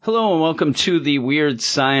Hello and welcome to the Weird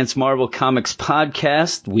Science Marvel Comics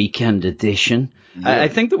Podcast, Weekend Edition. Yeah. I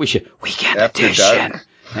think that we should... Weekend After Edition! dark.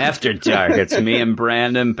 After Dark. It's me and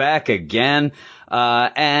Brandon back again.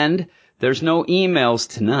 And there's no emails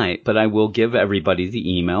tonight, but I will give everybody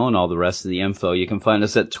the email and all the rest of the info. You can find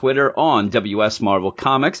us at Twitter on WS Marvel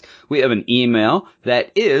Comics. We have an email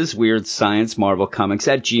that is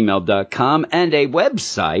weirdsciencemarvelcomics@gmail.com and a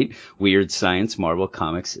website,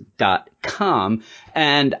 weirdsciencemarvelcomics.com.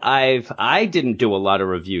 And I didn't do a lot of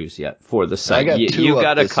reviews yet for the site. I got two you up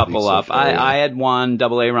got a this couple week so up. far, yeah. I had one.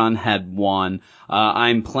 Double A-Ron had one.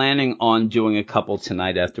 I'm planning on doing a couple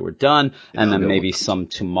tonight after we're done, and then maybe some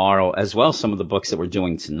tomorrow as well, some of the books that we're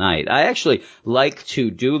doing tonight. I actually like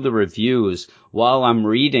to do the reviews while I'm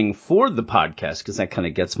reading for the podcast, because that kind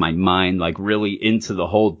of gets my mind like really into the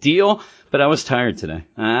whole deal. But I was tired today.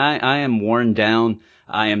 I am worn down.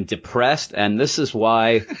 I am depressed, and this is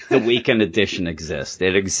why the Weekend Edition exists.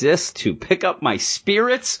 It exists to pick up my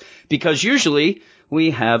spirits, because usually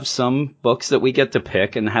we have some books that we get to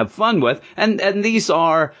pick and have fun with, and these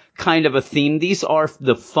are kind of a theme. These are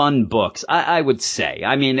the fun books, I would say.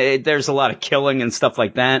 I mean, there's a lot of killing and stuff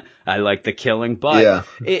like that. I like the killing, but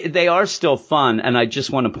they are still fun. And I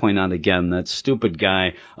just want to point out again that stupid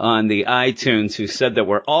guy on the iTunes who said that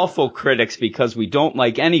we're awful critics because we don't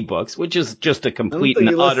like any books, which is just a complete and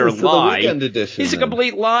utter lie. He's a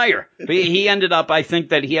complete liar. He ended up, I think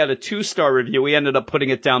that he had a 2-star review. He ended up putting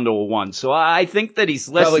it down to a 1. So I think that he's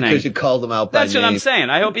listening. Probably because you called him out by That's name. what I'm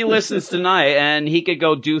saying. I hope he listens tonight and he could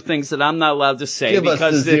go do things that I'm not allowed to say. Give because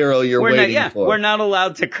us the zero you're waiting for. We're not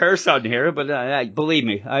allowed to curse on here, but believe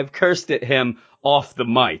me, I've cursed at him off the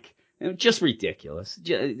mic. Just ridiculous.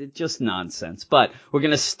 Just nonsense. But we're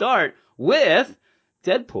going to start with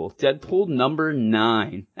Deadpool number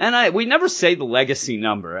 9. And we never say the legacy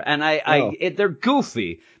number. And they're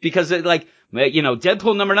goofy because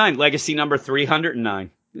Deadpool number 9, legacy number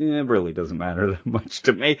 309. It really doesn't matter that much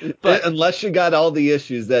to me. But unless you got all the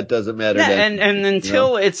issues, that doesn't matter. Yeah, and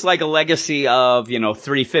until it's like a legacy of,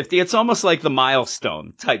 350, it's almost like the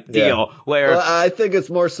milestone type deal where... Well, I think it's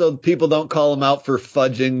more so people don't call them out for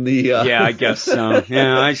fudging the... Yeah, I guess so.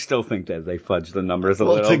 Yeah, I still think that they fudge the numbers a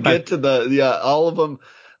little. Well, to get to all of them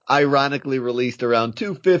ironically released around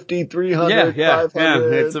 250, 300, 500. Yeah,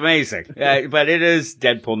 it's amazing. But it is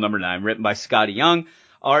Deadpool number 9, written by Scotty Young.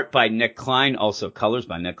 Art by Nick Klein, also colors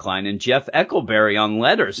by Nick Klein, and Jeff Eckelberry on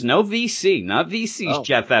letters. No VC, not VC's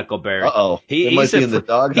Jeff Eckelberry. He's in the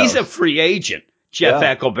doghouse. He's a free agent, Jeff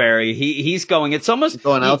Eckelberry. He's going. It's almost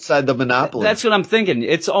going outside the monopoly. That's what I'm thinking.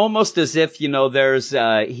 It's almost as if there's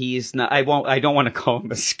he's not. I don't want to call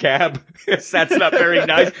him a scab. That's not very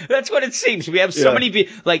nice. That's what it seems. We have so many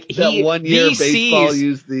that 1 year VCs, baseball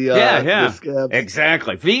used the scabs.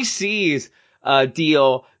 Exactly. VCs.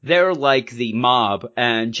 Deal, they're like the mob,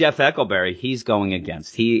 and Jeff Eckelberry, he's going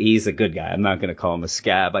against. He's a good guy. I'm not going to call him a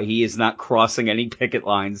scab. He is not crossing any picket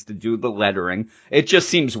lines to do the lettering. It just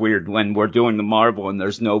seems weird when we're doing the Marvel and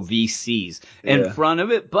there's no VCs in front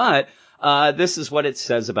of it, but this is what it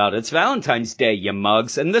says about it. It's Valentine's Day, you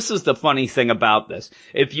mugs. And this is the funny thing about this.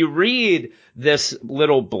 If you read this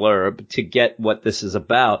little blurb to get what this is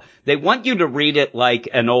about, they want you to read it like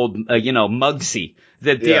an old, Mugsy.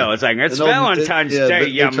 The deal. It's like, it's Valentine's Day,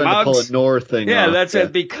 you mugs. To pull a Nor thing off. That's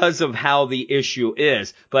it, because of how the issue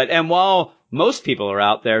is. And while most people are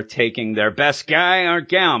out there taking their best guy or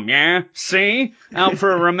gal, out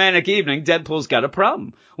for a romantic evening, Deadpool's got a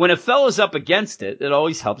problem. When a fella's up against it, it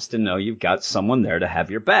always helps to know you've got someone there to have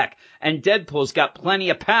your back. And Deadpool's got plenty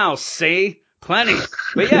of pals, see? Plenty.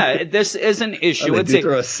 But yeah, this is an issue. They do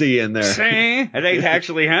throw a C in there. See? They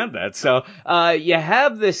actually had that. So, you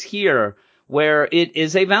have this here where it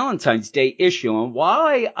is a Valentine's Day issue. And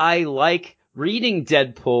why I like reading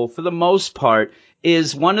Deadpool for the most part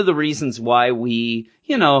is one of the reasons why we,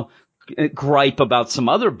 gripe about some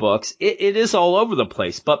other books. It is all over the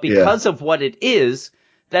place, but because of what it is,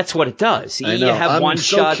 that's what it does. I know. You have one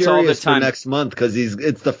shots all the time. For next month, because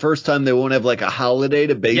it's the first time they won't have like a holiday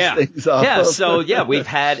to base things off. Yeah, of. So we've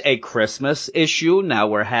had a Christmas issue. Now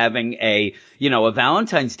we're having a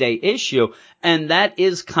Valentine's Day issue. And that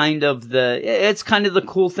is kind of the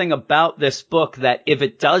cool thing about this book, that if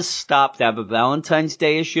it does stop to have a Valentine's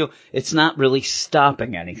Day issue, it's not really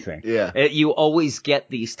stopping anything. Yeah. You always get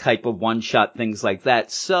these type of one-shot things like that.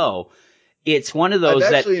 So it's one of those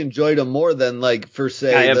I've actually enjoyed them more than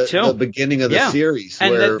the beginning of the series,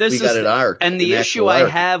 and where we got an arc. And the issue I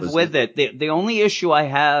have with it, the only issue I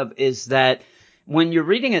have is that when you're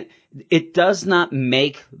reading it, it does not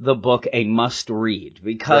make the book a must read,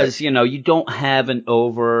 because, you don't have an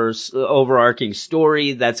overarching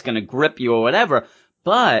story that's going to grip you or whatever,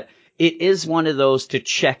 but it is one of those to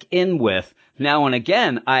check in with. Now and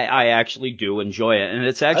again, I actually do enjoy it, and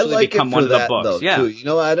it's actually become one of the books. Though, too. You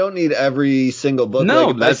know, I don't need every single book. No,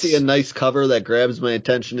 like, if I see a nice cover that grabs my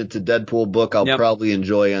attention, it's a Deadpool book, I'll probably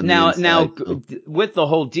enjoy on the inside. Now, with the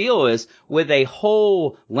whole deal is, with a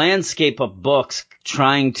whole landscape of books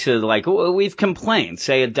trying to, like, we've complained,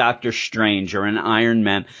 say a Doctor Strange or an Iron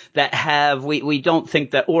Man, that have, we don't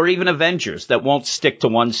think that, or even Avengers, that won't stick to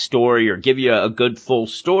one story or give you a good full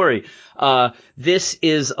story. This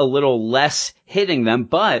is a little less hitting them,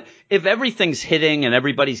 but if everything's hitting and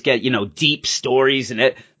everybody's get, deep stories in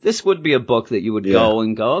it, this would be a book that you would go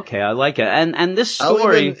and go, okay, I like it. And this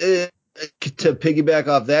story... to piggyback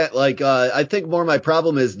off that, I think more my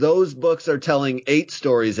problem is those books are telling 8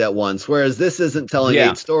 stories at once, whereas this isn't telling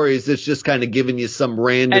 8 stories. It's just kind of giving you some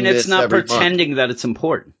randomness. And it's not pretending that it's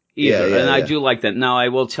important either. I do like that. Now, I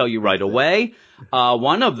will tell you right away,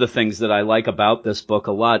 one of the things that I like about this book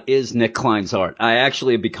a lot is Nick Klein's art. I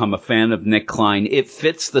actually have become a fan of Nick Klein. It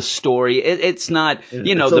fits the story. It's not,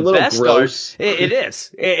 the best gross. art. It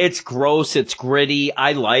is. It's gross. It's gritty.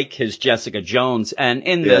 I like his Jessica Jones. And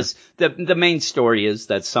in this, the main story is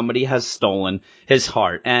that somebody has stolen his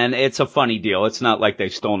heart. And it's a funny deal. It's not like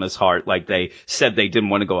they've stolen his heart like they said they didn't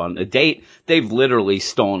want to go on a date. They've literally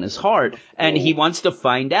stolen his heart. And he wants to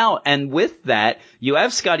find out. And with that, you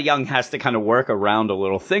have Scotty Young has to kind of work around a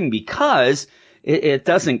little thing because it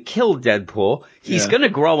doesn't kill Deadpool. He's going to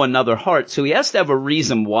grow another heart. So he has to have a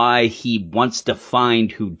reason why he wants to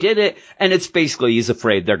find who did it. And it's basically he's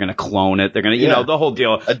afraid they're going to clone it. They're going to, the whole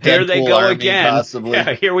deal. Here they go again. Possibly.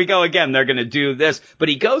 Yeah, here we go again. They're going to do this. But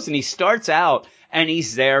he goes and he starts out and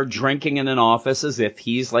he's there drinking in an office as if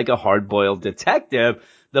he's like a hard-boiled detective.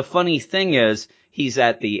 The funny thing is, he's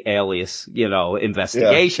at the Alias,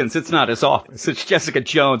 investigations. It's not his office. It's Jessica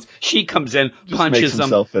Jones. She comes in, punches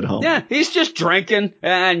him. At home. Yeah, he's just drinking.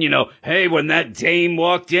 And, hey, when that dame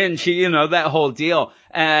walked in, she, that whole deal.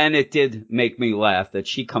 And it did make me laugh that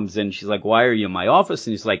she comes in. She's like, why are you in my office?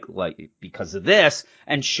 And he's like, because of this.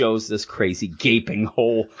 And shows this crazy gaping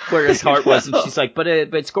hole where his heart was. And she's like, but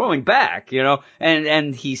it's growing back,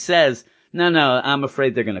 And he says, no, I'm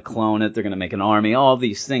afraid they're going to clone it. They're going to make an army, all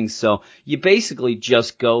these things. So you basically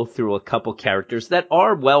just go through a couple characters that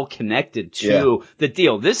are well connected to the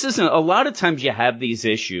deal. This isn't, a lot of times you have these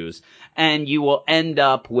issues and you will end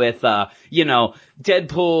up with,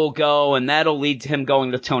 Deadpool go and that'll lead to him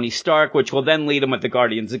going to Tony Stark, which will then lead him with the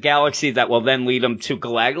Guardians of the Galaxy. That will then lead him to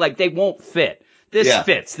Galactus. Like they won't fit. This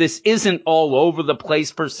fits. This isn't all over the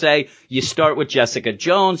place per se. You start with Jessica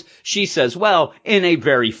Jones. She says, well, in a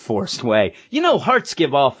very forced way. Hearts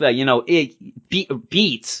give off,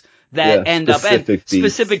 beats that end up, and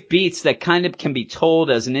specific beats that kind of can be told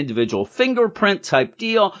as an individual fingerprint type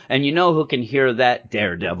deal. And who can hear that?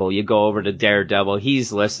 Daredevil. You go over to Daredevil.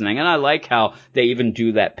 He's listening. And I like how they even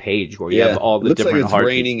do that page where you have all the different heartbeats.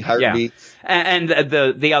 Raining heartbeats. Yeah. And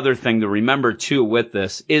the other thing to remember too with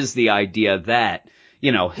this is the idea that,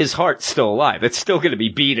 his heart's still alive. It's still going to be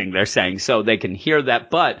beating, they're saying, so they can hear that.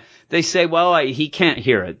 But they say, well, he can't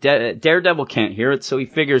hear it. Daredevil can't hear it, so he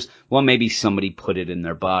figures, well, maybe somebody put it in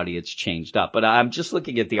their body. It's changed up. But I'm just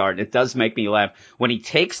looking at the art, and it does make me laugh. When he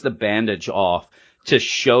takes the bandage off to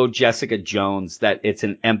show Jessica Jones that it's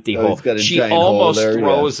an empty hole, she almost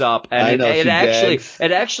throws up, and it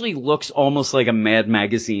actually looks almost like a Mad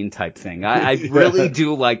Magazine type thing. I really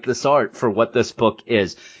do like this art for what this book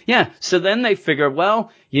is. Yeah, so then they figure,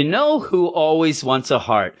 well, who always wants a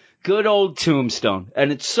heart? Good old Tombstone.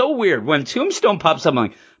 And it's so weird. When Tombstone pops up, I'm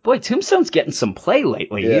like, boy, Tombstone's getting some play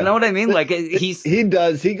lately. Yeah. You know what I mean? Like he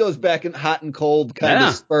does. He goes back in hot and cold kind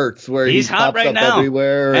of spurts where he's he pops hot up now.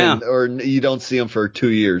 Everywhere, or you don't see him for 2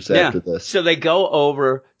 years after this. So they go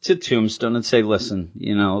over to Tombstone and say, listen,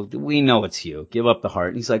 we know it's you. Give up the heart.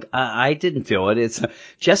 And he's like, I didn't feel it. It's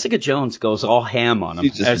Jessica Jones goes all ham on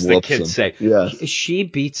him, as the kids say. Yeah. She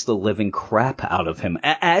beats the living crap out of him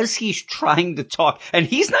as he's trying to talk. And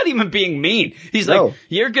he's not even being mean. He's like,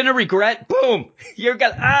 you're going to regret. Boom. You're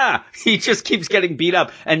going to, he just keeps getting beat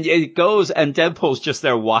up. And it goes, and Deadpool's just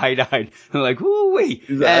there wide-eyed. And like, woo-wee.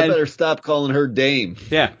 I better stop calling her Dame.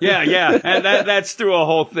 Yeah. And that's through a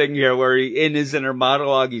whole thing here where in his inner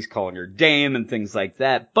monologue, he's calling her Dame and things like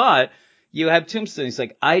that. But you have Tombstone. He's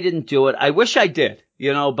like, I didn't do it. I wish I did,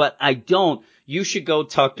 but I don't. You should go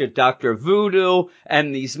talk to Dr. Voodoo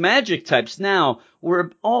and these magic types. Now,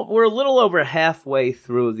 we're a little over halfway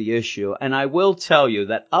through the issue. And I will tell you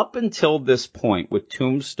that up until this point with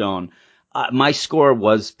Tombstone, my score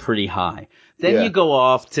was pretty high. Then you go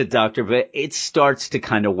off to Dr. Vic. It starts to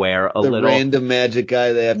kind of wear a little. The random magic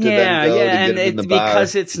guy they have to then go to get him in the bar.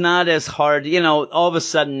 Because it's not as hard. All of a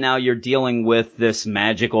sudden now you're dealing with this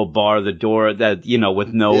magical bar, the door that,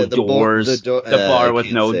 with no doors. The bar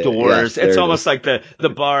with no doors. It's almost like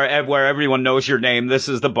the bar where everyone knows your name. This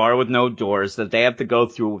is the bar with no doors that they have to go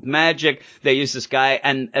through with magic. They use this guy.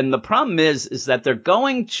 And the problem is that they're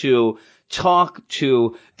going to talk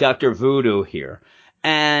to Dr. Voodoo here.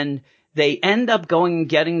 And they end up going and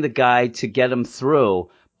getting the guy to get him through,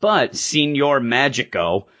 but Senor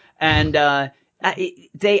Magico, and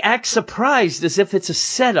they act surprised as if it's a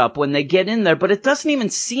setup when they get in there, but it doesn't even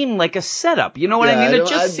seem like a setup. You know what I mean?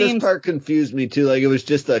 This part confused me too. Like it was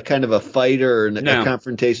just a kind of a fight or a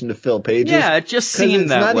confrontation to fill pages. Yeah, it just seemed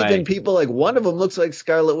that way. It's not even people. Like one of them looks like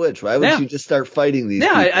Scarlet Witch. Why would you just start fighting these?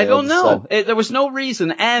 Yeah, I don't know. There was no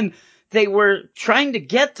reason, and they were trying to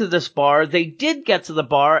get to this bar. They did get to the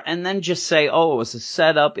bar and then just say, oh, it was a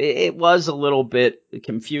setup. It was a little bit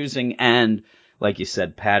confusing. And like you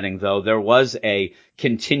said, padding, though, there was a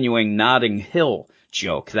continuing Notting Hill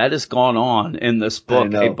joke that has gone on in this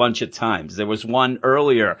book a bunch of times. There was one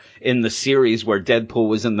earlier in the series where Deadpool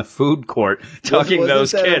was in the food court talking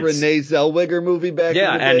those kids. A Renee Zellweger movie back in the day?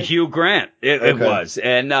 Yeah, and Hugh Grant. It was.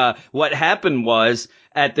 And what happened was,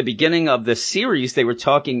 at the beginning of the series, they were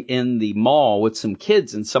talking in the mall with some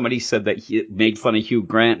kids, and somebody said that he made fun of Hugh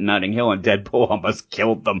Grant in Notting Hill, and Deadpool almost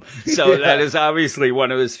killed them. So that is obviously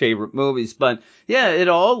one of his favorite movies. But yeah, it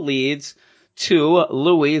all leads to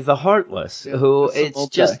Louis the Heartless, who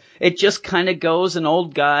it just kind of goes, an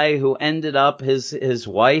old guy who ended up, his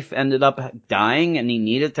wife ended up dying, and he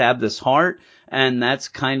needed to have this heart. And that's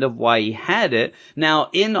kind of why he had it. Now,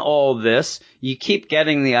 in all this, you keep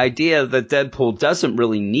getting the idea that Deadpool doesn't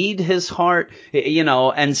really need his heart,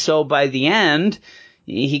 and so by the end,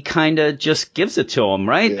 he kind of just gives it to him,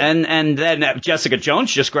 right? Yeah. And then Jessica Jones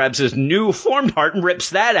just grabs his new formed heart and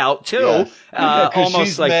rips that out too. Yeah. Almost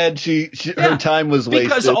she's like mad her time was wasted.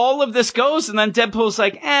 Because all of this goes, and then Deadpool's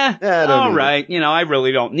like, all right, I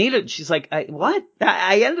really don't need it. She's like, what?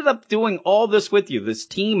 I ended up doing all this with you, this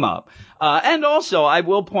team up. And also, I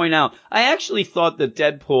will point out, I actually thought that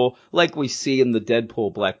Deadpool, like we see in the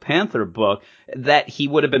Deadpool Black Panther book, that he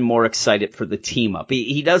would have been more excited for the team up.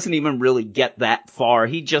 He doesn't even really get that far.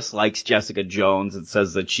 He just likes Jessica Jones and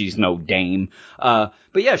says that she's no dame. But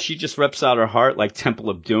yeah, she just rips out her heart like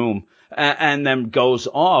Temple of Doom and then goes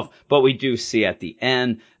off. But we do see at the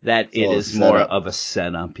end that it is more of a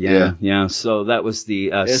setup. Yeah. So that was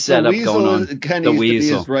the setup going on. Kind of used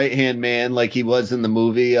to be his right-hand man like he was in the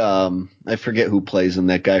movie. I forget who plays him,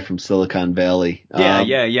 that guy from Silicon Valley.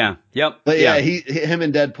 Yeah. Yep. But him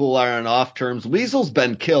and Deadpool are on off terms. Weasel's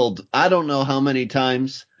been killed I don't know how many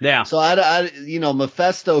times. Yeah. So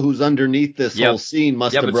Mephisto, who's underneath this whole scene,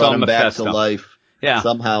 must have brought him back to life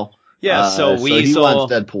somehow. Yeah, so he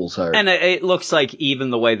wants Deadpool's heart. And it looks like even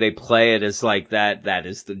the way they play it is like that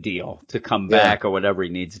is the deal. To come back or whatever, he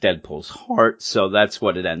needs Deadpool's heart. So that's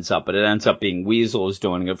what it ends up. But it ends up being Weasel is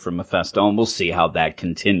doing it for Mephisto, and we'll see how that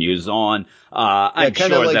continues on. I'm sure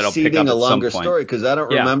that'll pick up at some point. Kind of like seeding a longer story, because I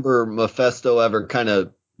don't remember Mephisto ever kind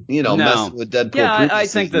of messing with Deadpool. Yeah, I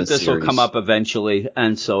think that this will come up eventually,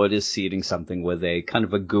 and so it is seeding something with a kind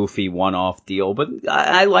of a goofy one-off deal. But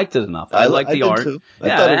I liked it enough. I liked the art. Too. I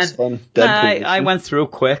thought it was fun. I went through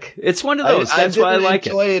quick. It's one of those. That's why I like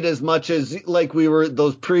it. I didn't enjoy it as much as like we were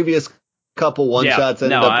those previous couple one-shots.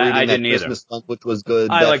 Ended up reading that Christmas one, which was good.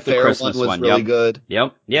 I like the Christmas one. Was really good.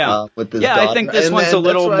 Yep. Yeah. With his daughter. I think this one's a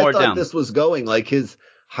little more down. This was going like his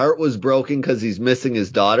heart was broken because he's missing his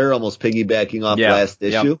daughter, almost piggybacking off last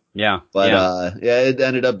issue. But it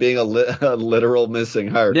ended up being a literal missing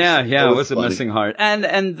heart. Yeah, it was a missing heart.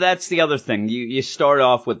 And that's the other thing. You start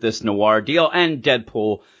off with this noir deal, and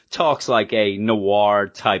Deadpool talks like a noir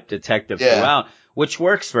type detective throughout, which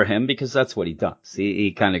works for him because that's what he does.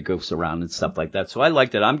 He kind of goofs around and stuff like that. So I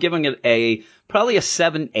liked it. I'm giving it probably a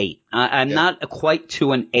 7-8. I'm not quite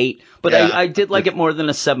to an 8, but I did like it more than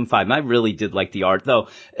a 7.5. I really did like the art, though.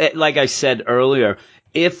 Like I said earlier,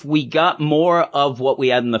 if we got more of what we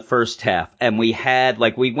had in the first half, and we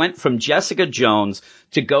went from Jessica Jones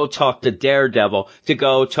to go talk to Daredevil, to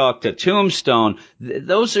go talk to Tombstone,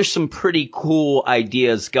 those are some pretty cool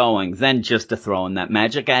ideas going, than just to throw in that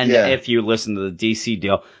magic. And if you listen to the DC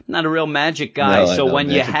deal, I'm not a real magic guy. So when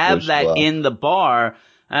you have that in the bar,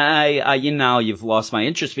 You've lost my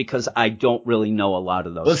interest because I don't really know a lot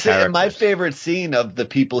of those characters. My favorite scene of the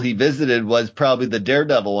people he visited was probably the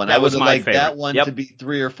Daredevil one. That was my favorite. That one to be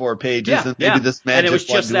 3 or 4 pages, and maybe this magic and it was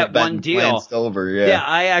just that one deal. Over. Yeah,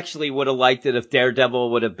 I actually would have liked it if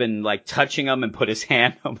Daredevil would have been like touching him and put his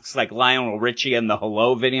hand, almost like Lionel Richie in the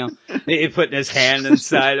Hello video, he putting his hand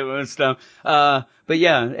inside of him and stuff. But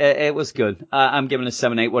yeah, it was good. I'm giving it a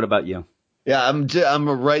 7.8. What about you? Yeah, I'm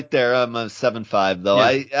right there. I'm a 7.5 though.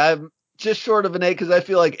 Yeah. I'm just short of an 8 because I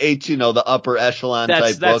feel like 8's, the upper echelon type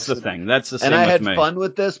books. That's the thing. That's the same with me. And I had fun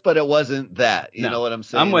with this, but it wasn't that. You know what I'm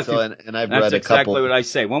saying? I'm with you. And I've read a couple. That's exactly what I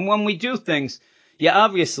say. When we do things, you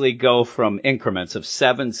obviously go from increments of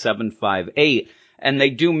 7, 7, 5, 8. And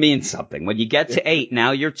they do mean something. When you get to 8,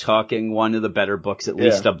 now you're talking one of the better books, at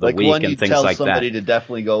least of the week, and things like that. One you tell somebody to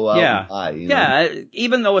definitely go out and buy. Yeah,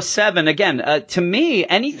 even though a 7, again, to me,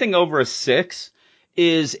 anything over a 6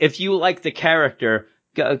 is, if you like the character,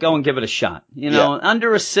 go and give it a shot.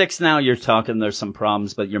 Under a 6 now, you're talking there's some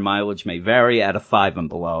problems, but your mileage may vary. At a 5 and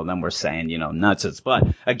below, then we're saying, nuts. But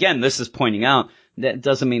again, this is pointing out that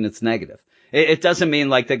doesn't mean it's negative. It doesn't mean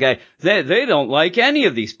like the guy, they don't like any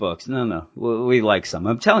of these books. No, we like some.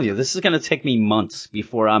 I'm telling you, this is going to take me months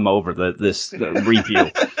before I'm over this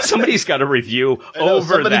review. Somebody's got to review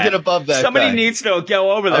over somebody that. Get above that. Somebody guy. needs to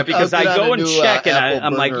go over that because I go and check and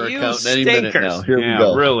I'm like, you stinkers. Here we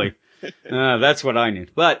go. Really. That's what I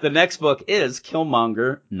need. But the next book is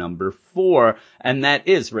Killmonger #4, and that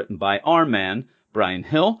is written by our man, Brian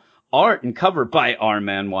Hill, art and cover by our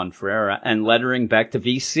man, Juan Ferreira, and lettering back to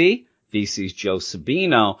VC. VC's Joe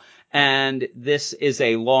Sabino, and this is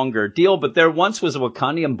a longer deal, but there once was a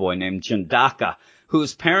Wakandian boy named Jindaka,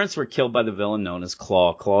 whose parents were killed by the villain known as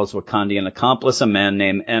Claw. Claw's Wakandian accomplice, a man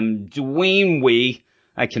named Mdwinwi,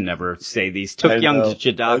 I can never say these, took young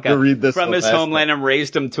Jindaka from his homeland and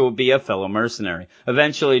raised him to be a fellow mercenary.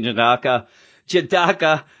 Eventually, Jindaka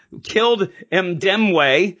killed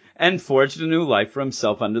Mdemwe and forged a new life for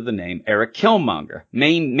himself under the name Eric Killmonger,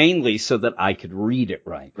 mainly so that I could read it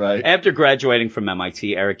right. After graduating from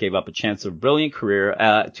MIT, Eric gave up a chance of a brilliant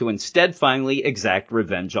career to instead finally exact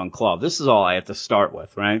revenge on Claw. This is all I have to start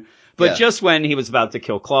with, right? But just when he was about to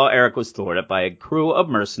kill Claw, Eric was thwarted by a crew of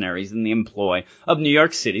mercenaries in the employ of New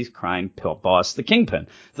York City's crime boss, the Kingpin.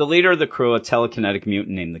 The leader of the crew, a telekinetic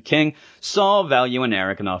mutant named the King, saw value in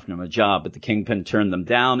Eric and offered him a job, but the Kingpin turned them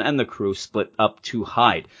down and the crew split up to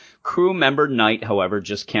hide. Crew member Knight, however,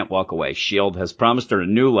 just can't walk away. S.H.I.E.L.D. has promised her a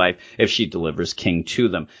new life if she delivers King to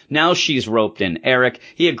them. Now she's roped in Eric.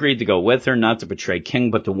 He agreed to go with her, not to betray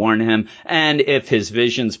King, but to warn him. And if his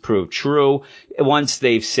visions prove true, once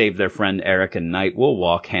they've saved their friend, Eric and Knight will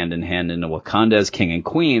walk hand in hand into Wakanda as king and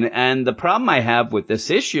queen. And the problem I have with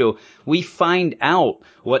this issue, we find out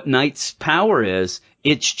what Knight's power is.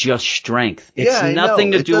 It's just strength. It's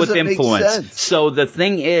nothing to do with influence. So the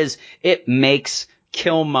thing is, it makes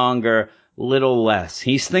Killmonger little less.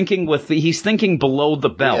 He's thinking below the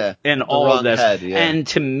belt in all of this. And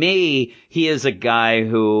to me, he is a guy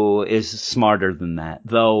who is smarter than that.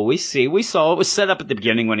 Though we saw it was set up at the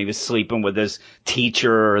beginning when he was sleeping with his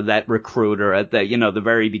teacher or that recruiter at the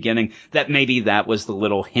very beginning, that maybe that was the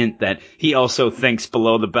little hint that he also thinks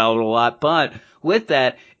below the belt a lot. But with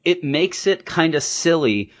that, it makes it kind of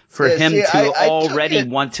silly for him to already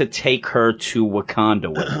want to take her to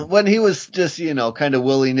Wakanda with him. When he was just, kind of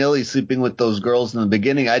willy-nilly sleeping with those girls in the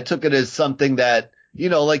beginning, I took it as something that,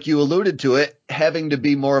 like you alluded to it, having to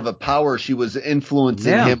be more of a power she was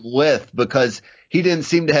influencing him with, because he didn't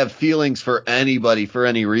seem to have feelings for anybody for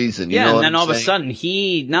any reason. And then all of a sudden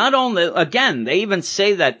he not only, again, they even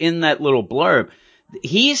say that in that little blurb,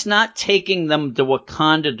 he's not taking them to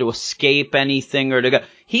Wakanda to escape anything or to go.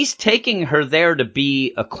 He's taking her there to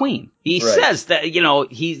be a queen. He says that,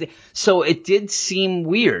 so it did seem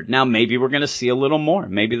weird. Now, maybe we're going to see a little more.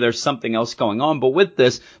 Maybe there's something else going on. But with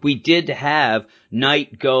this, we did have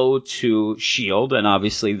Knight go to S.H.I.E.L.D., and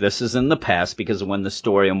obviously this is in the past because of when the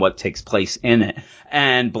story and what takes place in it.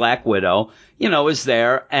 And Black Widow, is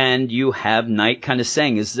there, and you have Knight kind of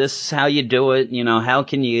saying, is this how you do it? How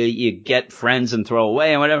can you get friends and throw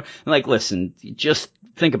away and whatever? And listen, just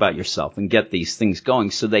think about yourself and get these things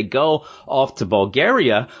going. So they go off to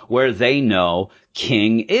Bulgaria where they know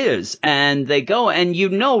King is, and they go, and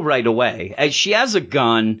right away, as she has a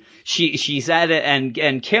gun, she's at it, and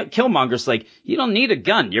Killmonger's like, you don't need a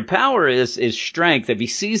gun. Your power is strength. If he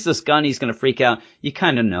sees this gun, he's going to freak out. You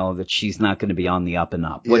kind of know that she's not going to be on the up and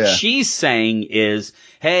up. What she's saying is,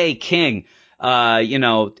 hey, King,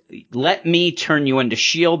 let me turn you into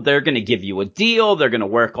S.H.I.E.L.D. They're going to give you a deal. They're going to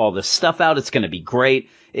work all this stuff out. It's going to be great.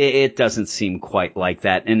 it doesn't seem quite like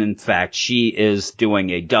that. And in fact, she is doing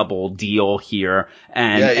a double deal here,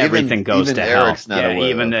 and everything goes to hell. Eric's not aware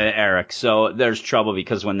even of. Eric. So there's trouble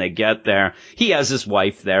because when they get there, he has his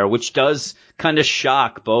wife there, which does kind of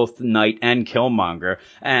shock both Knight and Killmonger.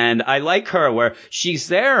 And I like her where she's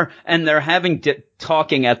there and they're having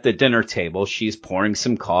talking at the dinner table. She's pouring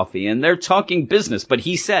some coffee and they're talking business, but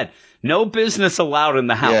he said no business allowed in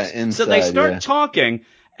the house. Yeah, inside, so they start talking.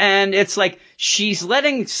 And it's like she's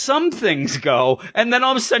letting some things go, and then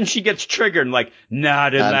all of a sudden she gets triggered and like,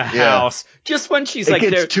 not in the house. Just when she's like,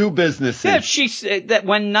 there's two businesses. Yeah, that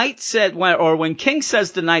when Knight said, when King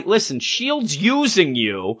says to Knight, listen, S.H.I.E.L.D.'s using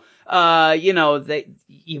you,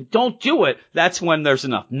 you don't do it. That's when there's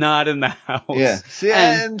enough. Not in the house. Yeah. See,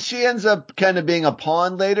 and she ends up kind of being a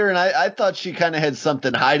pawn later, and I thought she kind of had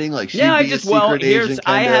something hiding, like she'd be a secret agent.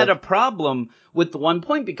 I had a problem with the one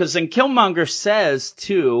point because then Killmonger says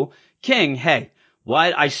to King, hey,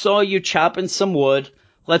 I saw you chopping some wood.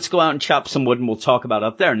 Let's go out and chop some wood and we'll talk about it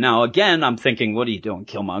up there. Now, again, I'm thinking, what are you doing,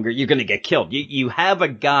 Killmonger? You're going to get killed. You have a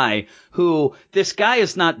guy this guy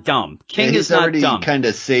is not dumb. King is not dumb. He's already kind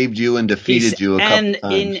of saved you and defeated you a couple times.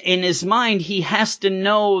 And in his mind, he has to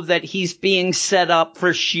know that he's being set up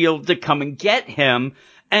for S.H.I.E.L.D. to come and get him.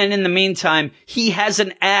 And in the meantime, he has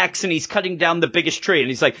an axe and he's cutting down the biggest tree. And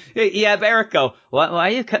he's like, you have Eric go, why are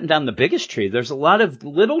you cutting down the biggest tree? There's a lot of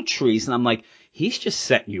little trees. And I'm like, he's just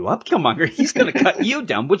setting you up, Killmonger. He's going to cut you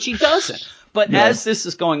down, which he doesn't. But as this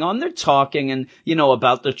is going on, they're talking and,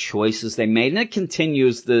 about the choices they made. And it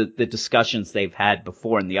continues the discussions they've had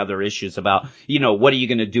before and the other issues about, what are you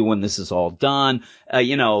going to do when this is all done?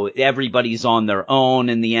 Everybody's on their own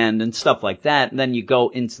in the end and stuff like that. And then you go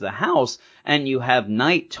into the house and you have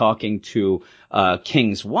Knight talking to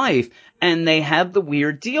King's wife, and they have the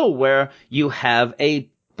weird deal where you have a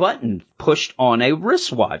button pushed on a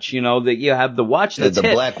wristwatch, that you have the watch that's the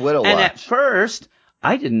Black Widow watch. And at first,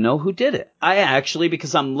 I didn't know who did it.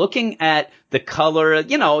 Because I'm looking at the color,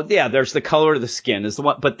 there's the color of the skin is the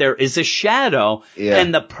one, but there is a shadow. Yeah.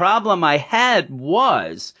 And the problem I had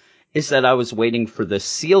is that I was waiting for the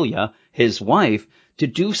Celia, his wife, to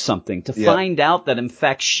do something, to find out that in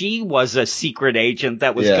fact she was a secret agent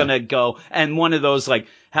that was going to go, and one of those like,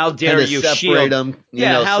 how dare you S.H.I.E.L.D.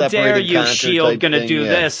 How dare you S.H.I.E.L.D. gonna do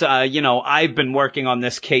this? I've been working on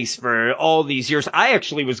this case for all these years. I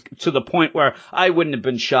actually was to the point where I wouldn't have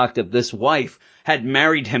been shocked if this wife had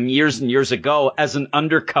married him years and years ago as an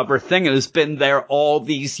undercover thing and has been there all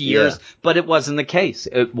these years. Yeah. But it wasn't the case.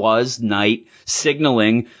 It was Knight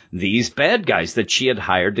signaling these bad guys that she had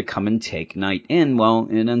hired to come and take Knight in. Well,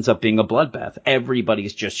 it ends up being a bloodbath.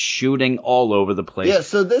 Everybody's just shooting all over the place. Yeah,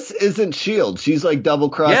 so this isn't S.H.I.E.L.D. She's like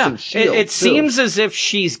double-crossing S.H.I.E.L.D. It seems as if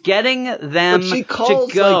she's getting them to go.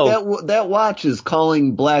 Like that watch is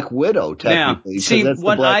calling Black Widow, technically. Yeah. See,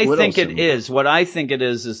 what I think it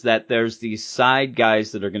is that there's these side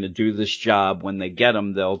guys that are going to do this job. When they get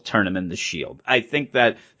them, they'll turn them into S.H.I.E.L.D. I think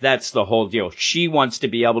that's the whole deal. She wants to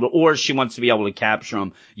be able to capture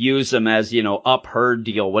them, use them as, up her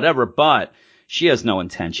deal, whatever, but she has no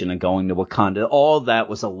intention of going to Wakanda. All that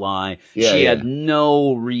was a lie. She had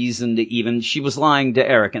no reason to she was lying to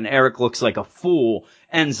Eric, and Eric looks like a fool,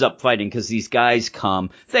 ends up fighting because these guys come.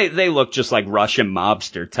 They look just like Russian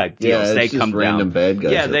mobster type deals. Yeah, they come random down. Bad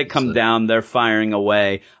guys. Yeah, they come down, they're firing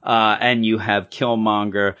away, and you have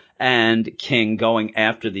Killmonger and King going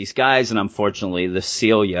after these guys, and unfortunately the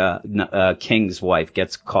Celia, King's wife,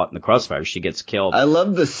 gets caught in the crossfire. She gets killed. I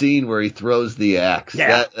love the scene where he throws the axe.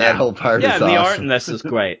 That whole part is awesome. Yeah, the art in this is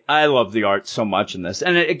great. I love the art so much in this.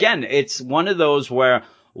 And again, it's one of those where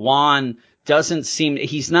Juan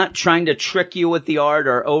he's not trying to trick you with the art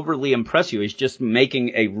or overly impress you. He's just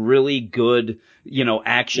making a really good,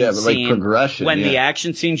 action scene. Like progression. When the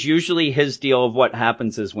action scenes, usually his deal of what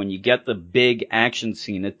happens is when you get the big action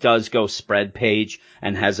scene, it does go spread page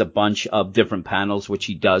and has a bunch of different panels, which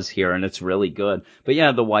he does here, and it's really good. But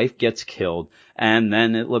yeah, the wife gets killed, and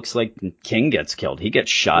then it looks like King gets killed. He gets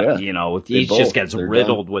shot, he just gets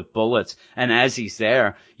riddled with bullets. And as he's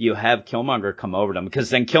there, you have Killmonger come over to him, because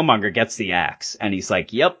then Killmonger gets the axe, and he's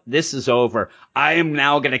like, yep, this is over. I am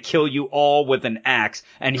now going to kill you all with an axe.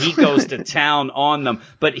 And he goes to town on them,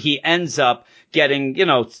 but he ends up getting,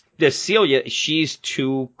 this Celia, she's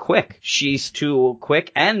too quick. She's too quick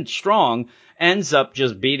and strong, ends up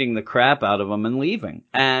just beating the crap out of him and leaving.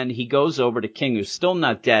 And he goes over to King, who's still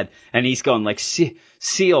not dead, and he's going like,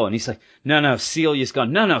 Seal. And he's like, no, Celia's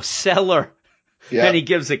gone. No, sell her. Yeah. And he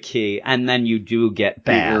gives a key, and then you do get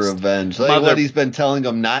Get your Bast. revenge. Like what he's been telling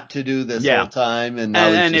him not to do this whole time, and now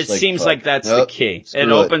and he's just it seems like that's the key. It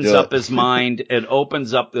opens up his mind. It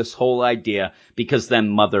opens up this whole idea, because then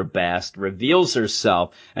Mother Bast reveals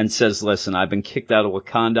herself and says, listen, I've been kicked out of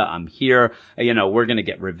Wakanda. I'm here. You know, we're going to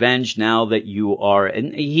get revenge now that you are.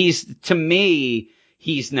 And to me,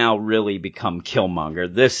 he's now really become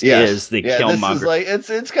Killmonger. This is the Killmonger. This is like,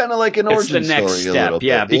 it's kind of like an origin story. It's the next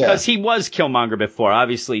step, because he was Killmonger before.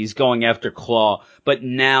 Obviously, he's going after Claw, but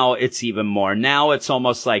now it's even more. Now it's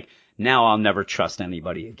almost like, now I'll never trust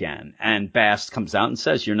anybody again. And Bast comes out and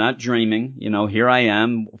says, you're not dreaming. You know, here I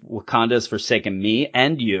am. Wakanda has forsaken me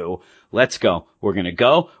and you. Let's go. We're going to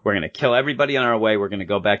go. We're going to kill everybody on our way. We're going to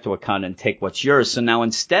go back to Wakanda and take what's yours. So now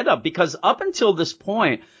because up until this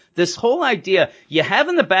point, this whole idea you have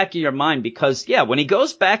in the back of your mind, because, when he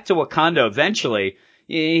goes back to Wakanda eventually,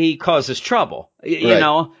 he causes trouble. You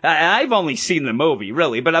know, I've only seen the movie,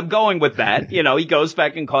 really, but I'm going with that. You know, he goes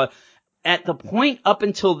back and at the point up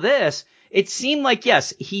until this, it seemed like,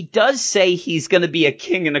 yes, he does say he's going to be a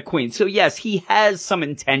king and a queen. So, yes, he has some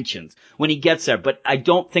intentions when he gets there, but I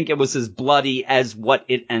don't think it was as bloody as what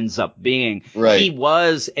it ends up being. Right. He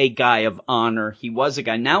was a guy of honor. He was a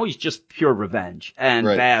guy. Now he's just pure revenge. And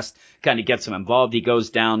Bast kind of gets him involved. He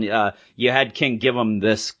goes down. You had King give him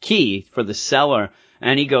this key for the cellar.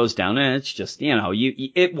 And he goes down, and it's just, you know,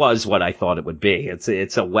 it was what I thought it would be.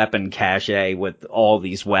 It's a weapon cache with all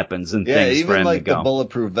these weapons and things for him to go. Yeah, even like the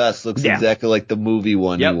bulletproof vest looks exactly like the movie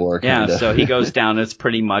one he wore. Kinda. Yeah, so he goes down, it's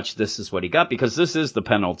pretty much this is what he got, because this is the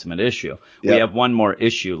penultimate issue. We have one more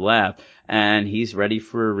issue left, and he's ready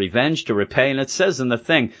for revenge to repay. And it says in the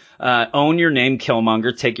thing, own your name,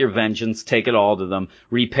 Killmonger, take your vengeance, take it all to them,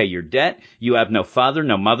 repay your debt. You have no father,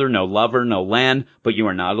 no mother, no lover, no land, but you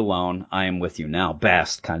are not alone. I am with you now.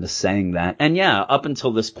 Bast kind of saying that. And up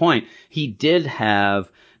until this point, he did have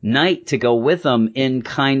Knight to go with him in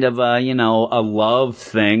kind of a love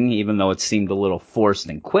thing, even though it seemed a little forced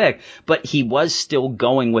and quick, but he was still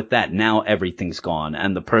going with that. Now everything's gone,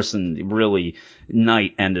 and the person really,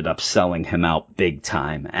 Knight ended up selling him out big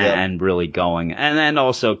time and really going, and then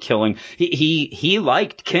also killing. He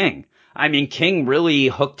liked King. I mean, King really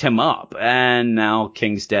hooked him up, and now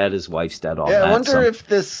King's dead, his wife's dead, all that. I wonder if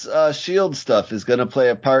this S.H.I.E.L.D. stuff is going to play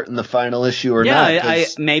a part in the final issue or not. Yeah,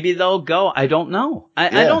 maybe they'll go. I don't know. I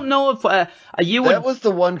don't know if you would. That was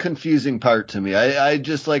the one confusing part to me. I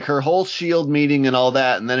just like her whole S.H.I.E.L.D. meeting and all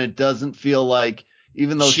that, and then it doesn't feel like,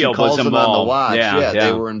 even though she calls them on the watch,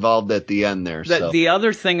 they were involved at the end there. The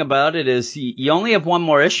other thing about it is you only have one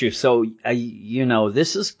more issue, so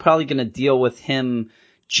this is probably going to deal with him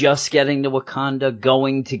just getting to Wakanda,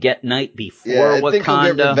 going to get Knight before Wakanda. I think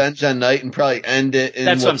he'll get revenge on Knight and probably end it in Wakanda.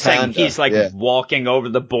 That's what I'm saying. He's like walking over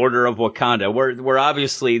the border of Wakanda, where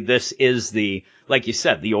obviously this is like you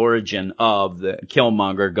said, the origin of the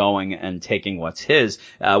Killmonger going and taking what's his.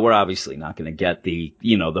 We're obviously not going to get the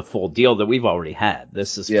full deal that we've already had.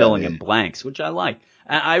 This is filling in blanks, which I like.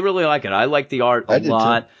 I really like it. I like the art a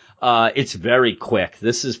lot. It's very quick.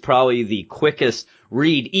 This is probably the quickest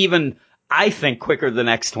read, even I think quicker than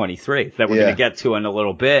X-23 that we're going to get to in a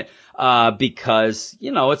little bit, because,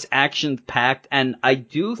 it's action-packed, and I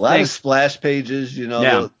do think... A lot of splash pages,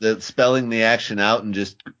 the spelling the action out, and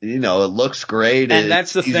just, it looks great. And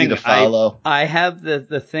that's the easy thing. To follow. I have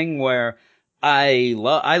the thing where I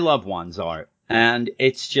love Juan's art. And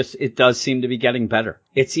it does seem to be getting better.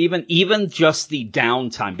 It's even just the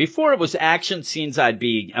downtime. Before it was action scenes I'd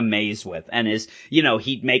be amazed with. And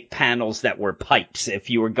he'd make panels that were pipes if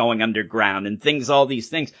you were going underground and all these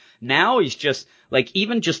things. Now he's just,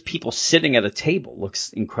 even just people sitting at a table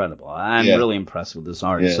looks incredible. I'm really impressed with this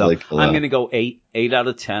art. So I'm going to go 8 out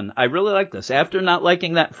of 10. I really like this. After not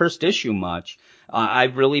liking that first issue much,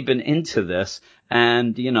 I've really been into this.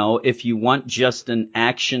 And, if you want just an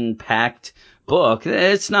action-packed book,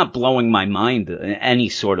 it's not blowing my mind in any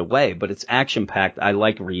sort of way, but it's action-packed. I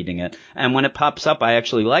like reading it. And when it pops up, I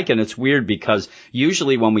actually like it. And it's weird because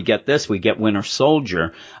usually when we get this, we get Winter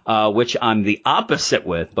Soldier, which I'm the opposite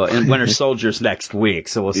with, but Winter Soldier's next week.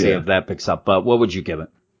 So we'll see if that picks up. But what would you give it?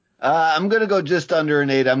 I'm going to go just under an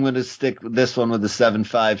 8. I'm going to stick this one with a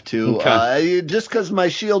 7.5 too. Okay. Just because my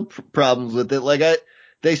S.H.I.E.L.D. problems with it.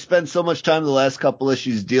 They spent so much time the last couple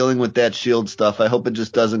issues dealing with that S.H.I.E.L.D. stuff. I hope it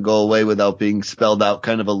just doesn't go away without being spelled out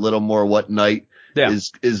kind of a little more what Knight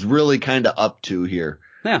is really kind of up to here.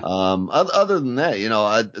 Yeah. Other than that,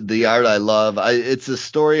 the art I love. It's a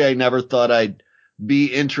story I never thought I'd be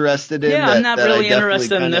interested in. Yeah, I'm not really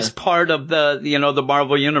interested in kinda, this part of the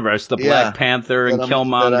Marvel universe, the Black Panther and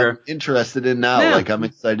Killmonger. That I'm interested in now. Yeah. Like, I'm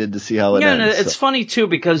excited to see how it ends. And it's funny too,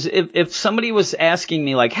 because if somebody was asking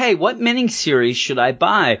me like, hey, what miniseries should I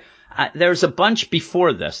buy? There's a bunch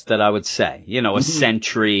before this that I would say, a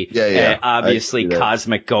Sentry, obviously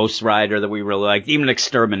Cosmic Ghost Rider that we really liked, even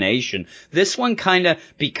Extermination. This one kind of,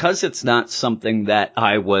 because it's not something that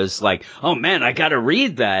I was like, oh man, I gotta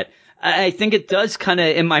read that. I think it does kind of,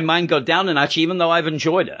 in my mind, go down a notch, even though I've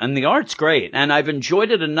enjoyed it. And the art's great. And I've enjoyed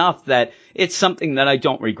it enough that it's something that I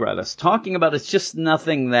don't regret us talking about. It's just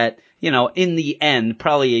nothing that, in the end,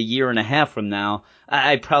 probably a year and a half from now,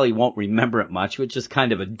 I probably won't remember it much, which is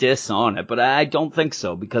kind of a diss on it. But I don't think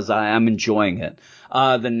so, because I'm enjoying it.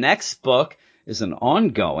 The next book is an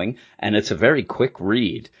ongoing, and it's a very quick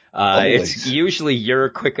read. It's usually your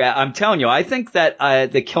quick. I'm telling you, I think that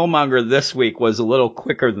the Killmonger this week was a little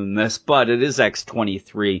quicker than this, but it is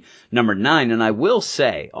X-23 number 9, and I will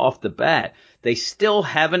say off the bat, they still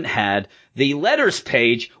haven't had the letters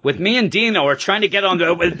page with me and Dino are trying to get on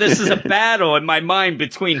the, this is a battle in my mind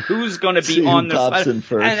between who's going to be on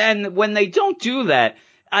this. And when they don't do that,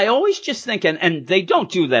 I always just think, and they don't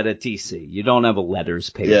do that at DC. You don't have a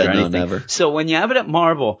letters page or anything. No, never. So when you have it at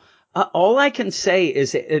Marvel, all I can say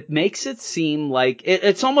is it makes it seem like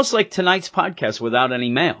it's almost like tonight's podcast without any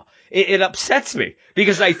mail. It upsets me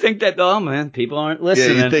because I think that, oh man, people aren't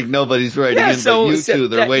listening. Yeah, you think nobody's writing in, but you two,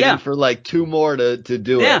 they're waiting for like 2 more to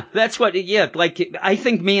do it. Yeah, that's what, like, I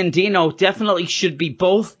think me and Dino definitely should be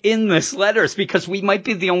both in this letters because we might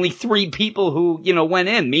be the only 3 people who, went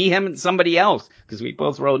in. Me, him, and somebody else because we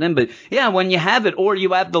both wrote in. But yeah, when you have it, or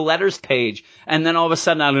you have the letters page and then all of a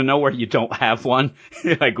sudden out of nowhere you don't have one,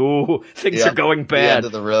 you're like, ooh, things are going bad. The end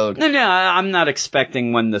of the road. No, I'm not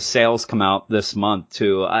expecting when the sales come out this month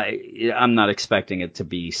I'm not expecting it to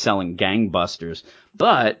be selling gangbusters,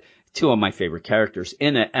 but 2 of my favorite characters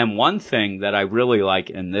in it. And one thing that I really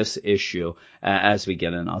like in this issue, as we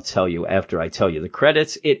get in, I'll tell you after I tell you the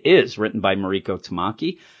credits, it is written by Mariko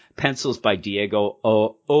Tamaki, pencils by Diego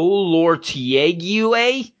Olortegui.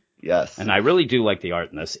 Yes. And I really do like the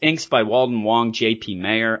art in this. Inks by Walden Wong, J.P.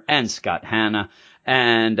 Mayer, and Scott Hanna.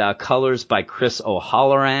 And colors by Chris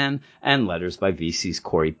O'Halloran, and letters by VC's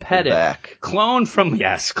Corey Pettit. Clone from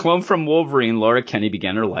Wolverine, Laura Kinney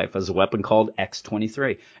began her life as a weapon called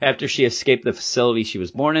X-23. After she escaped the facility she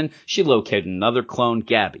was born in, she located another clone,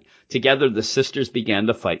 Gabby. Together, the sisters began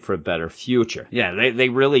to fight for a better future. Yeah, they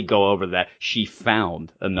really go over that. She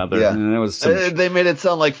found another. Yeah. And there was they made it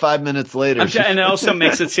sound like 5 minutes later. And it also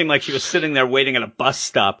makes it seem like she was sitting there waiting at a bus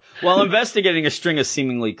stop while investigating a string of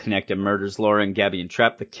seemingly connected murders. Laura and Gabby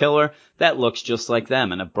entrapped the killer that looks just like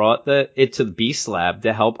them, and it brought it to the Beast Lab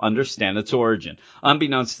to help understand its origin.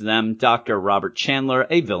 Unbeknownst to them, Dr. Robert Chandler,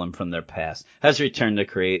 a villain from their past, has returned to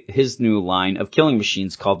create his new line of killing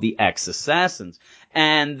machines called the X-Assassins.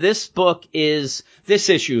 And this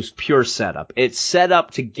issue is pure setup. It's set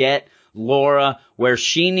up to get Laura where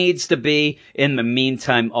she needs to be. In the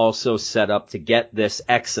meantime, also set up to get this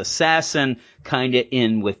ex-assassin kind of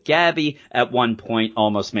in with Gabby, at one point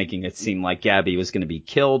almost making it seem like Gabby was going to be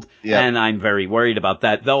killed. Yep. And I'm very worried about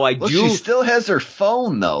that, though she still has her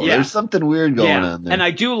phone, though. Yeah. There's something weird going on there. And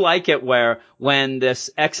I do like it where when this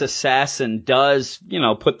ex-assassin does,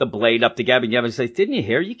 put the blade up to Gabby, and Gabby says, didn't you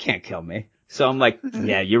hear? You can't kill me. So I'm like,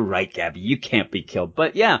 yeah, you're right, Gabby. You can't be killed.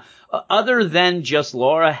 But yeah, other than just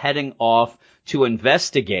Laura heading off to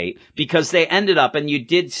investigate, because they ended up, and you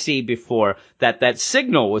did see before, that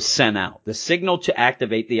signal was sent out. The signal to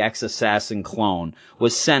activate the ex-assassin clone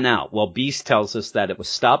was sent out. Well, Beast tells us that it was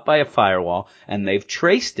stopped by a firewall, and they've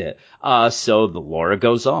traced it. So the Laura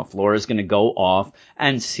goes off. Laura's going to go off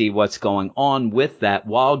and see what's going on with that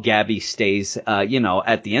while Gabby stays,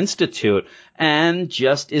 at the Institute, and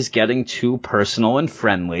just is getting too personal and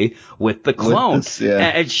friendly with the clone.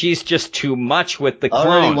 And she's just too much with the clone.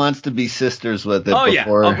 Already wants to be sisters with it.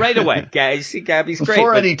 Right away. Guys, Gabby's great.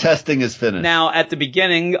 Before any testing is finished. Now, at the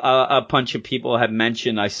beginning, a bunch of people have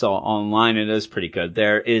mentioned, I saw online, it is pretty good.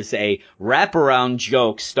 There is a wraparound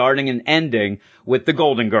joke starting and ending with the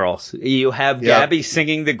Golden Girls. You have Gabby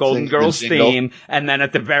singing the Golden Girls theme, and then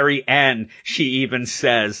at the very end, she even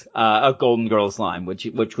says a Golden Girls line,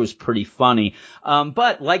 which was pretty funny.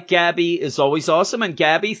 But like Gabby is always awesome, and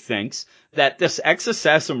Gabby thinks that this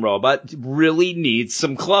ex-assassin robot really needs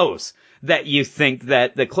some clothes. That you think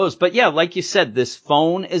that the clothes, but yeah, like you said, this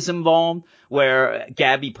phone is involved where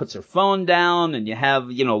Gabby puts her phone down, and you have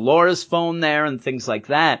Laura's phone there and things like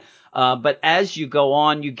that. But as you go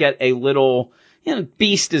on, you get a little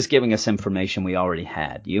Beast is giving us information we already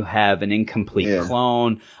had. You have an incomplete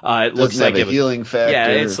clone. It looks like it was, healing factor. Yeah,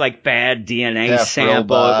 it's like bad DNA sample.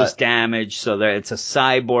 Robot. It was damaged. So it's a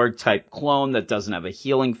cyborg type clone that doesn't have a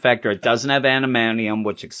healing factor. It doesn't have adamantium,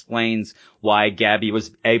 which explains why Gabby was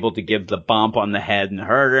able to give the bump on the head and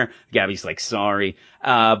hurt her. Gabby's like, sorry.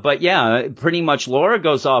 But yeah, pretty much Laura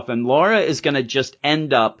goes off, and Laura is going to just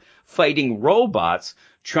end up fighting robots,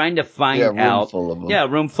 trying to find out.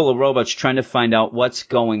 Room full of robots, trying to find out what's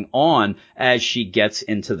going on as she gets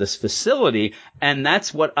into this facility. And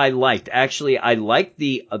that's what I liked. Actually, I liked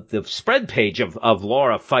the spread page of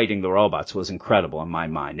Laura fighting the robots was incredible in my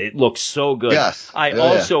mind. It looked so good. Yes. I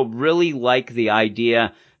also really like the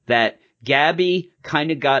idea that Gabby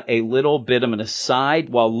kind of got a little bit of an aside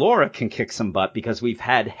while Laura can kick some butt, because we've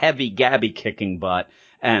had heavy Gabby kicking butt.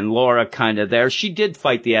 And Laura kind of there. She did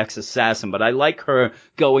fight the ex-assassin, but I like her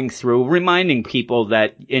going through, reminding people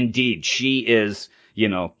that indeed she is,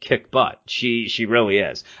 kick butt. She really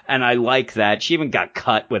is. And I like that. She even got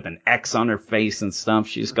cut with an X on her face and stuff.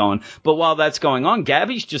 She's going. But while that's going on,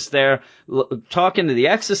 Gabby's just there talking to the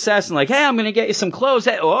ex-assassin like, hey, I'm going to get you some clothes.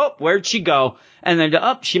 Hey, where'd she go? And then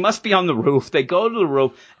she must be on the roof. They go to the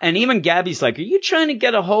roof, and even Gabby's like, are you trying to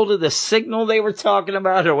get a hold of the signal they were talking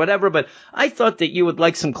about or whatever? But I thought that you would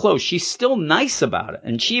like some clothes. She's still nice about it.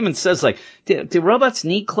 And she even says like, do robots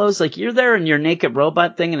need clothes? Like, you're there in your naked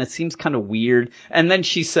robot thing, and it seems kind of weird. And then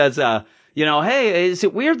she says, hey, is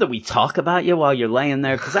it weird that we talk about you while you're laying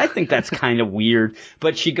there? Because I think that's kind of weird.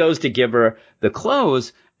 But she goes to give her the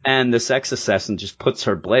clothes, and this ex-assassin just puts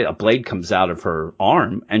a blade comes out of her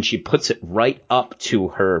arm, and she puts it right up to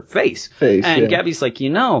her face. And Gabby's like,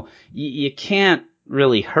 you can't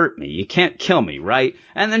really hurt me. You can't kill me, right?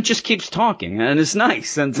 And then just keeps talking, and it's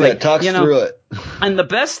nice. And it's talks through it. And the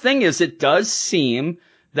best thing is, it does seem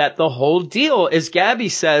that the whole deal is Gabby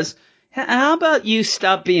says, how about you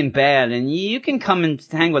stop being bad and you can come and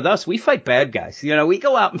hang with us? We fight bad guys. We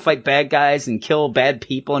go out and fight bad guys and kill bad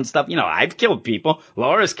people and stuff. I've killed people.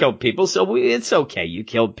 Laura's killed people. So it's okay. You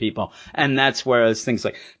killed people. And that's where things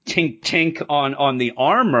like tink tink on the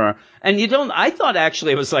armor. And I thought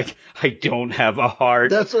actually it was like, I don't have a heart.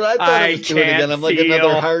 That's what I thought it was doing again. I'm like,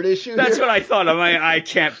 another heart issue. That's what I thought. I'm like, I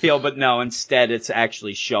can't feel, but no, instead it's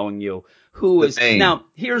actually showing you who is. Now,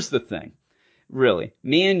 here's the thing. Really,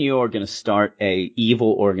 me and you are going to start a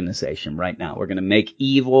evil organization right now. We're going to make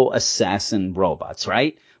evil assassin robots,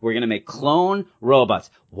 right? We're going to make clone robots.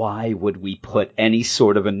 Why would we put any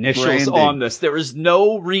sort of initials on this? There is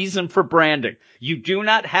no reason for branding. You do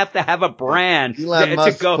not have to have a brand. Elon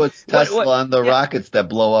Musk puts Tesla on the rockets that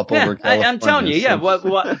blow up over California. I'm telling you,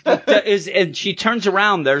 and she turns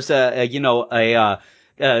around. There's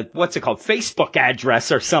what's it called? Facebook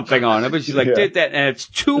address or something on it. But she's like, did that, and it's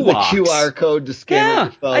Tuwoks. The QR code to scan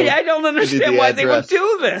your phone. I don't understand why they would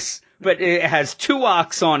do this. But it has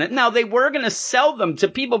Tuwoks on it. Now, they were going to sell them to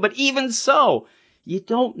people, but even so, you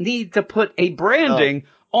don't need to put a branding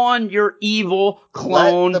on your evil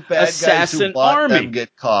clone assassin army. Them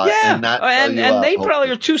get caught and they probably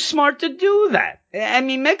are too smart to do that. I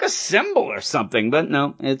mean, make a symbol or something, but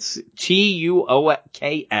no, it's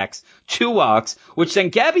Tuokx, Tuwoks, which then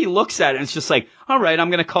Gabby looks at it and it's just like, all right, I'm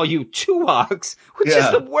going to call you Tuwoks, which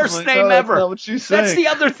is the worst name ever. That's not what she's saying. That's the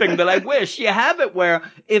other thing that I wish. You have it where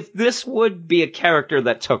if this would be a character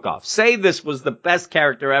that took off, say this was the best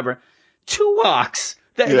character ever, Tuwoks,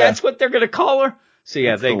 that's what they're going to call her. So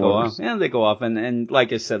they go off. Yeah, they go off. And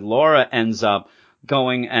like I said, Laura ends up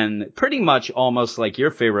going and pretty much almost like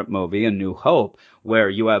your favorite movie, A New Hope, where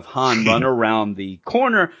you have Han run around the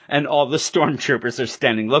corner and all the stormtroopers are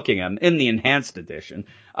standing looking at him in the enhanced edition.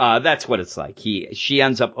 That's what it's like. She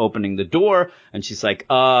ends up opening the door and she's like,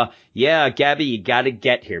 yeah, Gabby, you gotta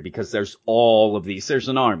get here because there's all of these. There's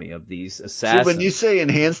an army of these assassins. See, when you say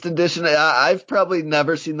enhanced edition, I've probably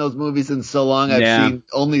never seen those movies in so long. I've seen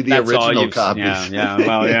only the original copies. The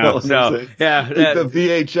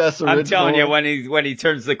VHS original. I'm telling you, when he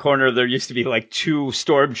turns the corner, there used to be like 2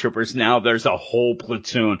 stormtroopers. Now there's a whole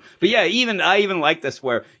platoon. But yeah, I even like this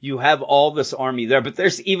where you have all this army there, but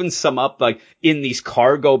there's even some up like in these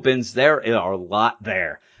cargo bins. There are a lot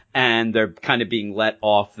there. And they're kind of being let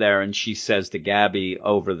off there. And she says to Gabby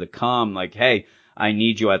over the comm, like, hey, I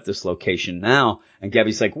need you at this location now. And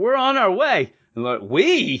Gabby's like, we're on our way. And like,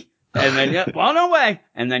 we? And then, on our way.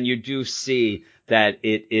 And then you do see that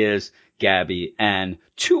it is Gabby and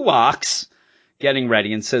Tuwoks getting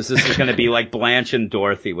ready and says this is going to be like Blanche and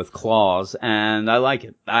Dorothy with claws, and I like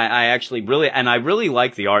it. I actually really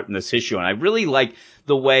like the art in this issue, and I really like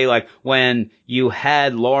the way, like, when you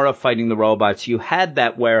had Laura fighting the robots, you had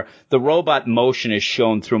that where the robot motion is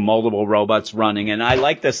shown through multiple robots running, and I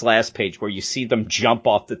like this last page where you see them jump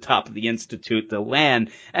off the top of the Institute to land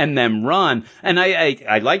and then run, and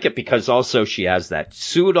I like it because also she has that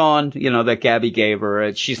suit on, that Gabby gave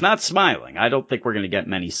her. She's not smiling. I don't think we're going to get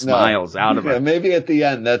many smiles out of her. Yeah, maybe at the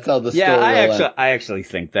end, that's how the story will end. I actually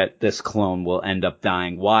think that this clone will end up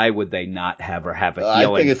dying. Why would they not have her have a healing factor,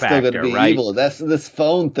 right? I think it's still going to be evil. This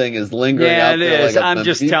phone thing is lingering out there. Yeah, it is. Like I'm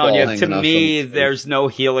just telling you, to me, there's no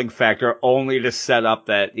healing factor, only to set up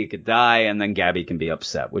that you could die and then Gabby can be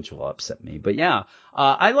upset, which will upset me. But yeah,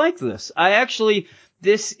 I like this.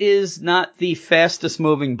 This is not the fastest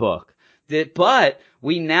moving book, but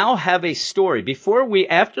we now have a story.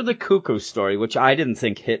 After the Cuckoo story, which I didn't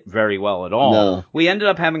think hit very well at all, we ended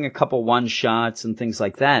up having a couple one-shots and things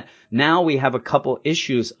like that. Now we have a couple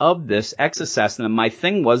issues of this X-Assassin, and my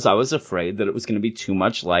thing was I was afraid that it was going to be too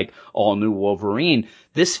much like All New Wolverine.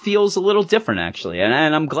 This feels a little different, actually, and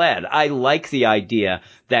I'm glad. I like the idea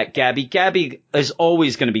that Gabby is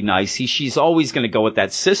always going to be nice. She's always going to go with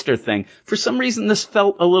that sister thing. For some reason, this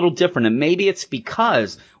felt a little different, and maybe it's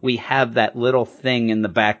because we have that little thing in the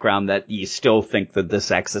background that you still think that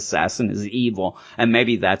this X-Assassin is evil, and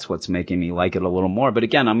maybe that's what's making me like it a little more. But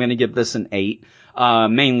again, I'm going to give this an 8,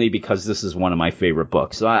 mainly because this is one of my favorite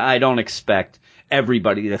books. So I don't expect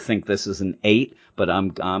everybody to think this is an 8, but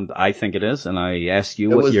I think it is, and I asked you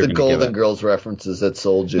what you're going to give it. It was the Golden Girls references that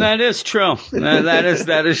sold you. That is true.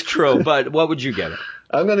 that is true. But what would you give it?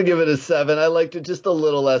 I'm going to give it a 7. I liked it just a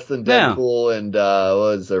little less than Deadpool and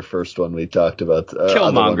what was their first one we talked about?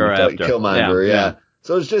 Killmonger. Killmonger, yeah.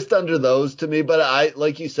 So it's just under those to me, but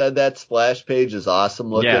like you said, that splash page is awesome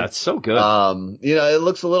looking. Yeah, it's so good. It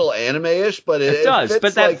looks a little anime-ish, but it does. Fits,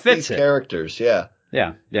 but that like fits these characters, yeah.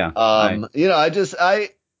 Yeah.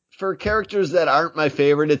 For characters that aren't my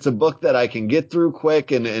favorite, it's a book that I can get through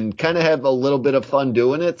quick and kind of have a little bit of fun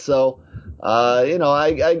doing it. So,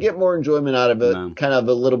 I get more enjoyment out of it, kind of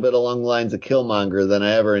a little bit along the lines of Killmonger than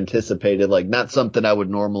I ever anticipated. Like, not something I would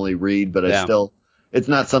normally read, but it's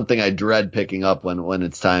not something I dread picking up when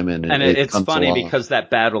it's time and it's funny along. Because that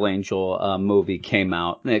Battle Angel movie came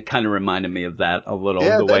out. It kind of reminded me of that a little,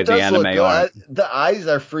 the way the anime are. The eyes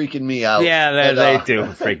are freaking me out. Yeah, they do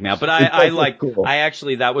freak me out. But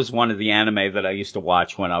that was one of the anime that I used to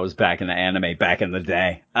watch when I was back in the anime back in the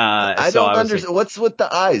day. I don't understand. What's with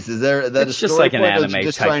the eyes? Is there that it's just like an anime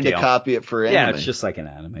just type trying deal. To copy it for anime? Yeah, it's just like an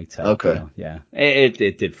anime type deal. Yeah.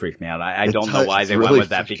 It did freak me out. I don't know why they went with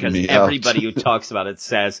that because everybody who talks about it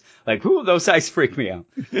says, like, ooh, those eyes freak me out.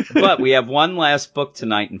 But we have one last book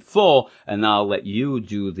tonight in full, and I'll let you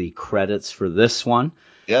do the credits for this one.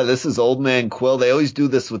 Yeah, this is Old Man Quill. They always do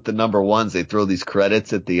this with the number ones. They throw these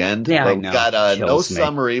credits at the end. Yeah, but I know. We got no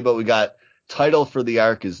summary, but we got title for the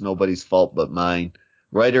arc is Nobody's Fault But Mine.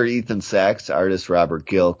 Writer Ethan Sachs, artist Robert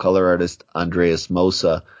Gill, color artist Andreas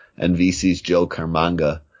Mosa, and VC's Joe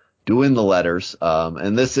Carmanga. Doing the letters.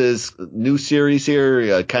 And this is new series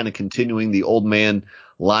here, kind of continuing the Old Man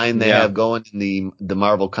line they have going in the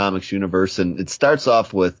Marvel Comics universe. And it starts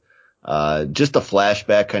off with just a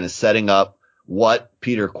flashback kind of setting up what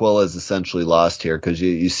Peter Quill has essentially lost here. Because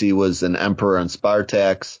you see was an emperor on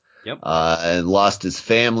Spartax and lost his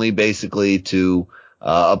family basically to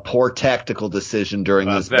a poor tactical decision during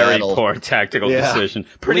this battle. A very poor tactical decision.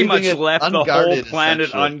 Pretty much left the whole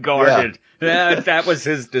planet unguarded. Yeah, that was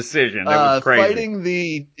his decision. That was crazy. Fighting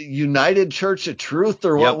the United Church of Truth,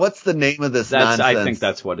 or what's the name of this nonsense? I think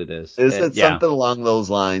that's what it is. Is it something along those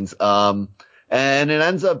lines? And it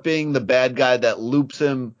ends up being the bad guy that loops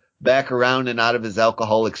him back around and out of his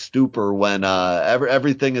alcoholic stupor when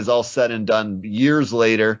everything is all said and done years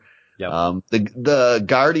later. Yep. The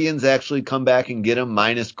Guardians actually come back and get him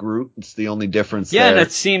minus Groot. It's the only difference there. And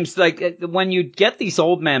it seems like when you get these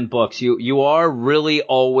Old Man books, you are really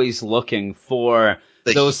always looking for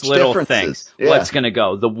those little things. Yeah. What's going to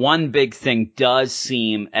go? The one big thing does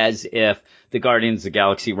seem as if the Guardians of the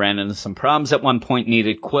Galaxy ran into some problems at one point,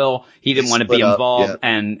 needed Quill. He didn't want to be involved,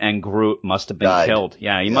 and Groot must have been killed.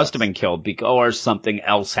 Yeah, he must have been killed, or something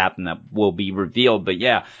else happened that will be revealed. But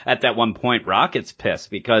yeah, at that one point, Rocket's pissed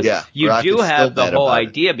because you do have the whole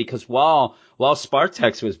idea, because while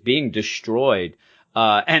Spartax was being destroyed,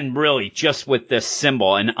 and really just with this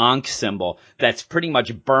symbol, an Ankh symbol that's pretty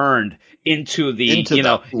much burned into the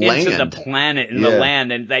planet and the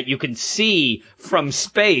land, and that you can see from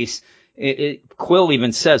space. Quill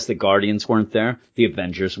even says the Guardians weren't there, the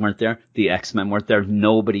Avengers weren't there, the X-Men weren't there,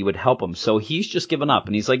 nobody would help him. So he's just given up,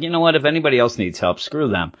 and he's like, you know what, if anybody else needs help, screw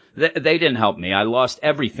them. They didn't help me. I lost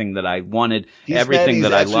everything that I wanted, everything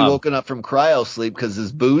that I loved. He's actually woken up from cryo sleep because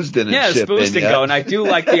his booze didn't ship in. Yeah, his booze didn't go, and I do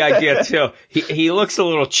like the idea, too. He looks a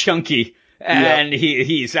little chunky. And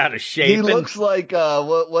he's out of shape. He looks like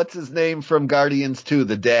what's his name from Guardians 2,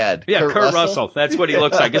 the dad? Yeah, Kurt Russell. That's what he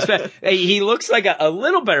looks like. He looks like a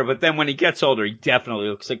little better, but then when he gets older, he definitely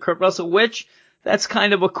looks like Kurt Russell, which that's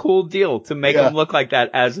kind of a cool deal to make him look like that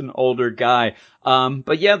as an older guy.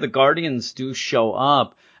 But yeah, the Guardians do show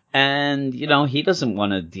up. And, you know, he doesn't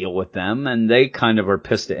want to deal with them, and they kind of are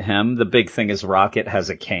pissed at him. The big thing is Rocket has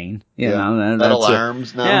a cane. You know, metal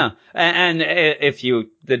arms now. Yeah. And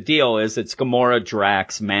the deal is it's Gamora,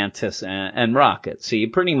 Drax, Mantis, and Rocket. So you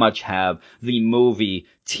pretty much have the movie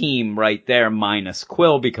team right there minus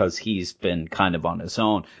Quill because he's been kind of on his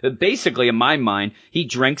own. Basically, in my mind, he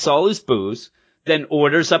drinks all his booze, then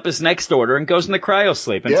orders up his next order and goes into cryo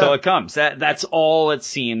sleep until it comes. That's all it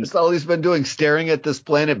seems. That's all he's been doing, staring at this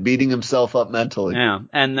planet, beating himself up mentally. Yeah,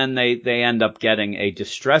 and then they end up getting a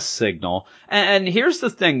distress signal. And here's the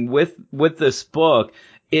thing with this book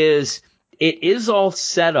is it is all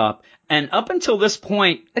set up. And up until this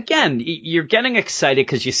point, again, you're getting excited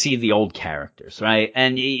because you see the old characters, right?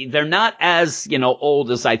 And they're not as, old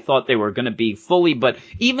as I thought they were going to be fully, but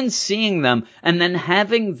even seeing them and then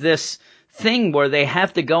having this thing where they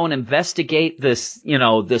have to go and investigate this,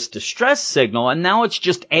 this distress signal, and now it's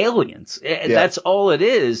just aliens. That's all it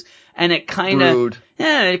is. And it kind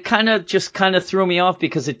of, just threw me off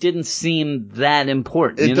because it didn't seem that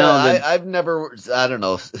important. I've never,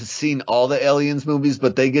 seen all the Aliens movies,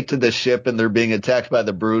 but they get to the ship and they're being attacked by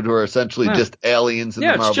the Brood, who are essentially just aliens in the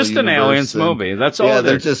Marvel universe. Yeah, it's just an Aliens movie. That's all. Yeah,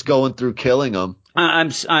 they're just going through killing them.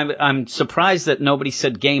 I'm surprised that nobody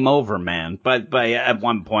said game over, man, but at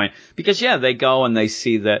one point, because they go and they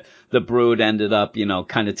see that the Brood ended up,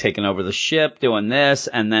 kind of taking over the ship, doing this,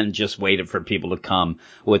 and then just waited for people to come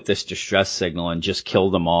with this distress signal and just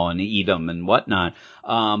kill them all and eat them and whatnot.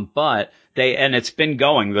 But it's been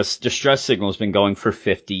going, this distress signal has been going for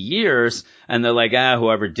 50 years, and they're like,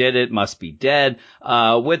 whoever did it must be dead.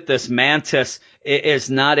 With this Mantis is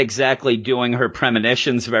not exactly doing her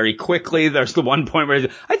premonitions very quickly. There's the one point where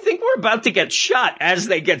I think we're about to get shot as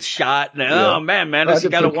they get shot. And, oh man, Mantis, you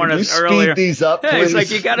got to warn us earlier. Speed these up, please? It's like,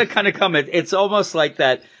 you got to kind of come. It's almost like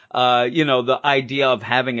that. The idea of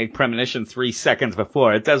having a premonition 3 seconds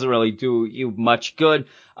before, it doesn't really do you much good.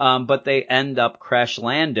 But they end up crash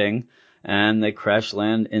landing. And they crash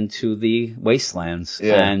land into the wastelands.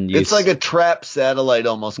 Yeah. And it's like a trap satellite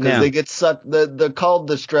almost, because they get sucked. They're called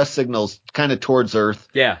distress signals kind of towards Earth.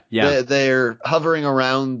 Yeah. They're hovering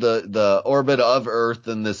around the orbit of Earth,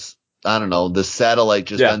 and this satellite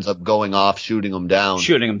just ends up going off, shooting them down.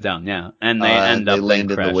 Yeah. And they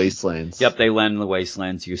land in the wastelands. Yep, they land in the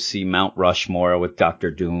wastelands. You see Mount Rushmore with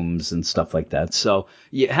Dr. Dooms and stuff like that. So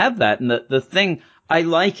you have that. And the thing, I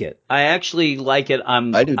like it. I actually like it.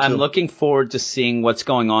 I'm looking forward to seeing what's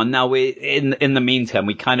going on. Now, in the meantime,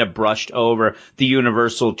 we kind of brushed over the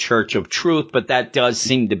Universal Church of Truth, but that does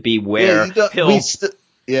seem to be where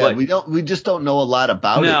we just don't know a lot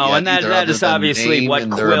about it. No, and that is obviously what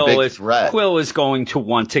Quill is going to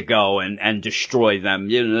want to go and destroy them.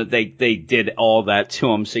 They did all that to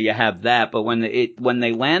him, so you have that. But when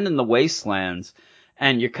they land in the wastelands,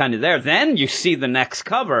 and you're kind of there, then you see the next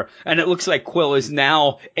cover, and it looks like Quill is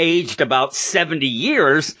now aged about 70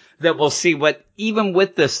 years, that we'll see what, even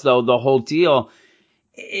with this though, the whole deal,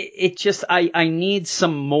 it just, I need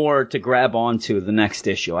some more to grab onto the next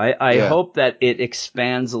issue. I hope that it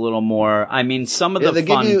expands a little more. I mean, some of the they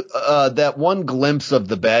give you that one glimpse of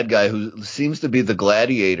the bad guy who seems to be the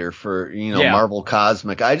Gladiator for Marvel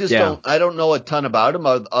Cosmic. I just don't know a ton about him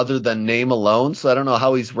other than name alone, so I don't know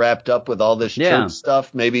how he's wrapped up with all this church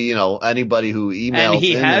stuff. Maybe anybody who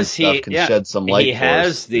emails can shed some light. He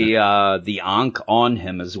has the Ankh on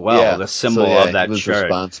him as well, the symbol of that he was church.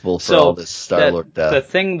 Responsible for all this Star-Lord death. The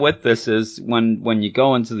thing with this is when you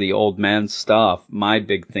go into the old man stuff, my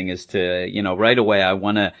big thing is to, right away I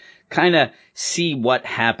want to kind of see what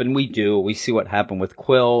happened. We see what happened with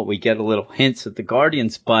Quill. We get a little hints at the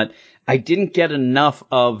Guardians, but I didn't get enough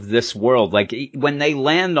of this world. Like when they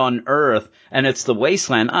land on Earth and it's the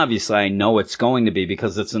wasteland, obviously I know it's going to be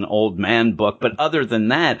because it's an old man book. But other than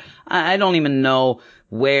that, I don't even know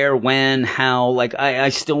where, when, how, like, I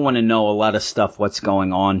still want to know a lot of stuff, what's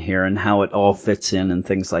going on here and how it all fits in and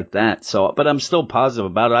things like that. So, but I'm still positive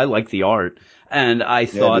about it. I like the art. And I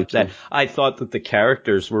thought that the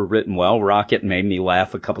characters were written well. Rocket made me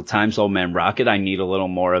laugh a couple times. Old Man Rocket, I need a little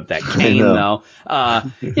more of that cane though.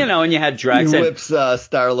 You know, and you had Drax. He whips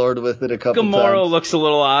Star-Lord with it a couple times. Gamora looks a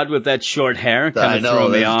little odd with that short hair. Kind of threw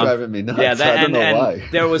me off. Driving me nuts. Yeah, I don't know why.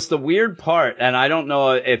 There was the weird part, and I don't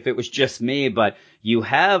know if it was just me, but you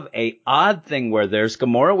have a odd thing where there's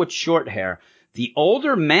Gamora with short hair. The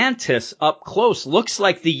older Mantis up close looks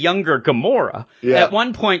like the younger Gamora. Yeah. At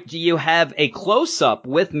one point, you have a close-up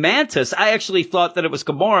with Mantis. I actually thought that it was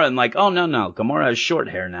Gamora, and like, oh, no, Gamora has short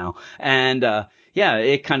hair now. And, yeah,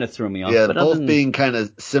 it kind of threw me off. Yeah, but both being kind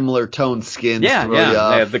of similar toned skins. Yeah,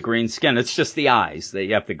 they have the green skin. It's just the eyes that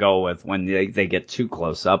you have to go with when they get too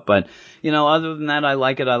close up. But, you know, other than that, I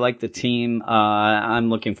like it. I like the team. I'm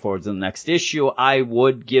looking forward to the next issue. I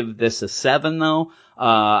would give this a 7, though.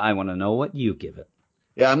 I want to know what you give it.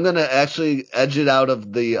 Yeah, I'm going to actually edge it out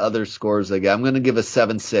of the other scores again. I'm going to give a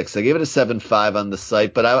 7.6. I gave it a 7.5 on the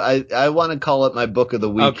site, but I want to call it my book of the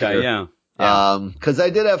week. Okay, here. Yeah. Cause I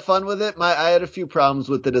did have fun with it. I had a few problems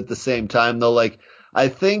with it at the same time though. Like, I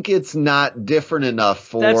think it's not different enough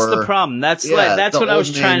for. That's the problem. That's what I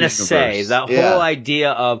was trying to say. That whole idea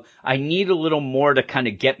of I need a little more to kind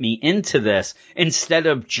of get me into this instead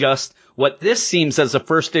of just what this seems as a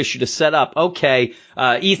first issue to set up. Okay,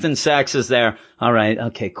 Ethan Sachs is there. All right.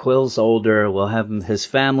 Okay, Quill's older. We'll have his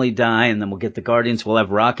family die, and then we'll get the Guardians. We'll have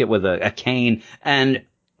Rocket with a cane, and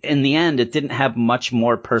in the end, it didn't have much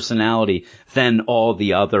more personality than all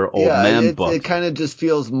the other old man books. It kind of just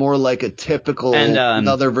feels more like a typical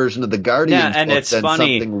another version of the Guardians book it's than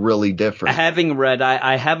funny, something really different. Having read,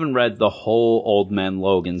 I haven't read the whole Old Man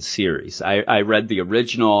Logan series. I read the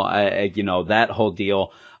original, that whole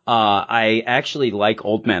deal. I actually like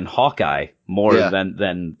Old Man Hawkeye more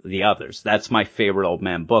than the others. That's my favorite Old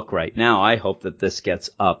Man book right now. I hope that this gets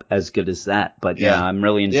up as good as that. But I'm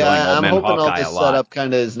really enjoying Old Man Hawkeye a lot. I'm hoping all this setup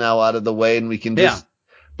kind of is now out of the way and we can just.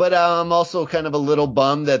 But I'm also kind of a little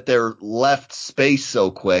bummed that they're left space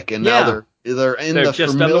so quick and now they're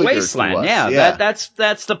just on the wasteland.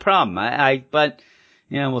 That's the problem. But.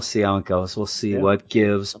 Yeah, we'll see how it goes. We'll see what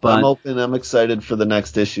gives. But I'm excited for the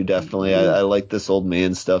next issue, definitely. I like this old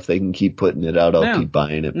man stuff. They can keep putting it out. I'll keep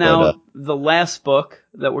buying it. Now, the last book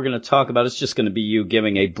that we're going to talk about is just going to be you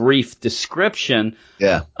giving a brief description.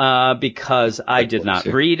 Yeah. Because I did not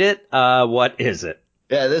read it. What is it?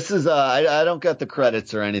 Yeah, this is, I don't get the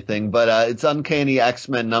credits or anything, but, it's Uncanny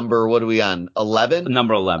X-Men number, what are we on? 11?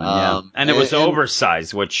 Number 11, yeah. And it was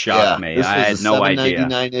oversized, which shocked me. I had no idea. This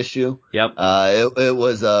was a $7.99 issue. Yep. It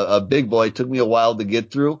was a big boy. It took me a while to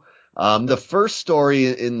get through. The first story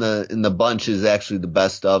in the bunch is actually the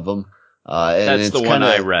best of them. That's the one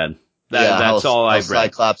I read. That's all I read.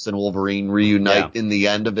 Cyclops and Wolverine reunite in the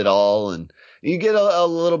end of it all, and you get a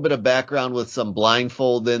little bit of background with some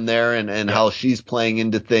blindfold in there and how she's playing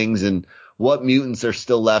into things and what mutants are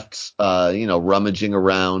still left, rummaging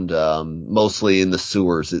around, mostly in the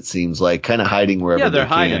sewers, it seems like, kind of hiding wherever they can. Yeah, they're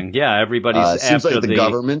hiding. Yeah, everybody's after seems like the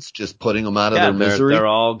government's just putting them out of their misery. They're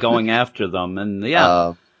all going after them, and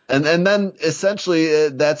And then essentially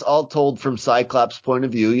that's all told from Cyclops' point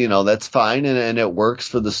of view. That's fine and it works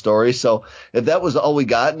for the story. So if that was all we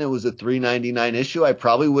got and it was a $3.99 issue, I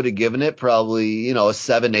probably would have given it a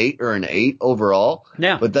 7.8 or an 8 overall.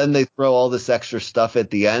 Yeah. But then they throw all this extra stuff at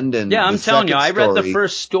the end and I'm telling you, I read the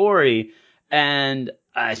first story and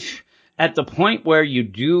at the point where you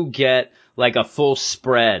do get like a full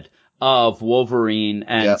spread of Wolverine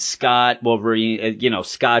and Scott. Wolverine,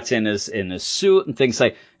 Scott's in his suit and things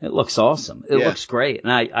like. It looks awesome. It looks great,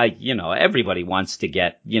 and I everybody wants to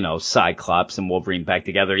get Cyclops and Wolverine back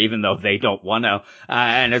together, even though they don't want to.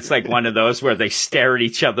 And it's like one of those where they stare at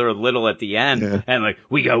each other a little at the end, and like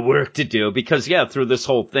we got work to do because through this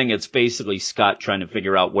whole thing, it's basically Scott trying to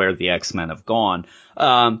figure out where the X-Men have gone.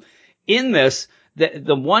 In this.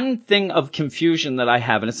 The one thing of confusion that I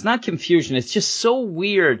have, and it's not confusion, it's just so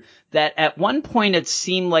weird that at one point it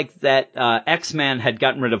seemed like that X-Man had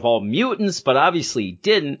gotten rid of all mutants, but obviously he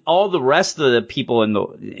didn't. All the rest of the people in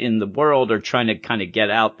the world are trying to kind of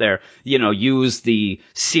get out there, use the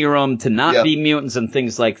serum to not be mutants and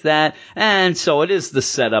things like that. And so it is the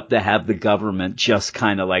setup to have the government just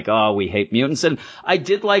kind of like, oh, we hate mutants. And I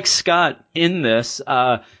did like Scott in this.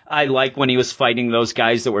 I like when he was fighting those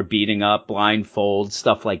guys that were beating up, blindfold,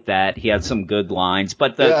 stuff like that. He had some good lines.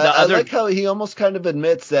 But the other... I like how he almost kind of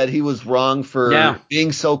admits that he was wrong for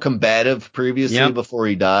being so combative previously before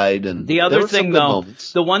he died. And the other thing, though,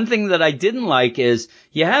 the one thing that I didn't like is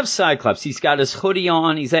you have Cyclops. He's got his hoodie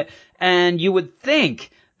on. And you would think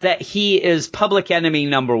that he is public enemy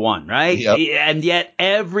number one, right? Yep. And yet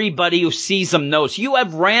everybody who sees him knows. You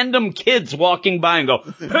have random kids walking by and go,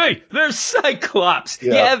 "Hey, there's Cyclops."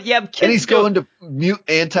 Yeah. You have kids. And he's going to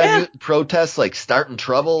anti-mutant protests, like starting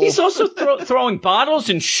trouble. He's also throwing bottles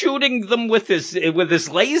and shooting them with his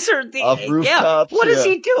laser. Off rooftops. What is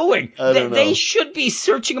he doing? I don't know. They should be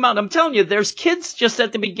searching him out. I'm telling you, there's kids just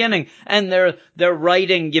at the beginning, and they're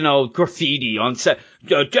writing, graffiti on set.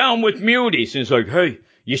 Down with muties. And it's like, hey,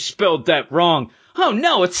 you spelled that wrong. Oh,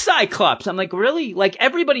 no, it's Cyclops. I'm like, really? Like,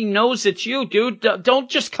 everybody knows it's you, dude. Don't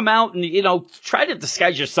just come out and, try to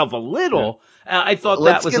disguise yourself a little. I thought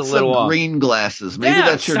that was a little off. Let's get some green glasses. Maybe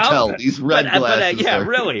that's your tell. These red glasses. Yeah,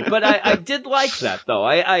 really. But I did like that, though.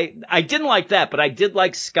 I didn't like that, but I did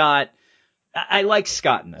like Scott. I like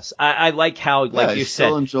Scott in this. I like how, like you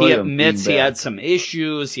said, he admits he had some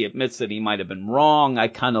issues. He admits that he might have been wrong. I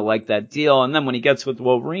kind of like that deal. And then when he gets with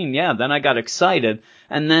Wolverine, then I got excited.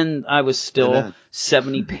 And then I was still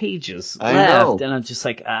 70 pages left. And I'm just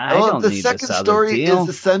like, I don't need this other deal. The second story is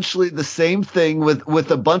essentially the same thing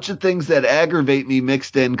with a bunch of things that aggravate me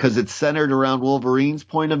mixed in because it's centered around Wolverine's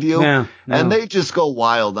point of view. Yeah. And they just go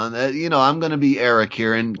wild on that. I'm going to be Eric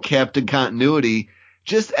here and Captain Continuity.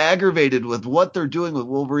 Just aggravated with what they're doing with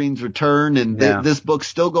Wolverine's return, and this book's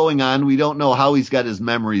still going on. We don't know how he's got his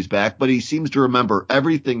memories back, but he seems to remember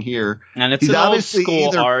everything here. And it's an old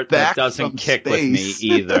school art that doesn't kick with me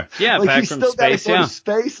either. Yeah, like back from space. Go to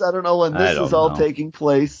space. I don't know when this is all taking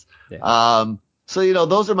place. Yeah. So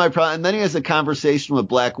those are my problems. And then he has a conversation with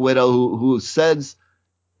Black Widow, who says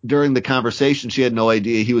during the conversation she had no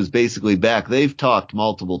idea he was basically back. They've talked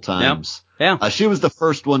multiple times. Yeah. She was the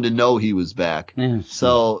first one to know he was back. Yeah.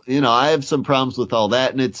 So, I have some problems with all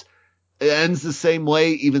that. And it ends the same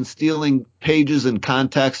way, even stealing pages and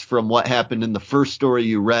context from what happened in the first story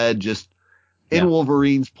you read, just in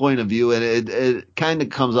Wolverine's point of view. And it kind of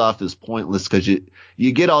comes off as pointless because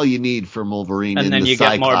you get all you need from Wolverine. And then you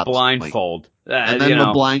get more blindfold. And then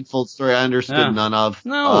the blindfold story I understood none of.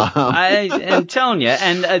 No, I am telling you.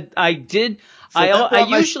 And I did. So I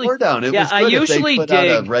usually down. It was good usually if they put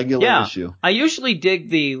out a regular issue. I usually dig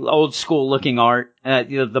the old school looking art,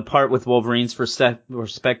 the part with Wolverine's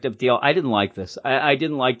perspective deal. I didn't like this. I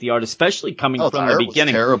didn't like the art, especially coming from the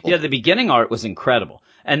beginning. Yeah, the beginning art was incredible.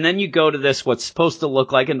 And then you go to this, what's supposed to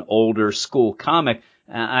look like an older school comic.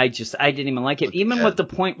 I didn't even like it. Even with the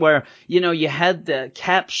point where, you had the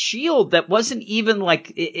Cap shield that wasn't even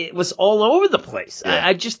like, it was all over the place. Yeah.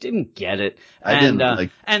 I just didn't get it. And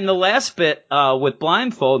the last bit, with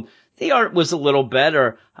Blindfold, the art was a little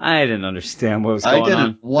better. I didn't understand what was going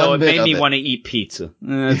on. So it made me want to eat pizza.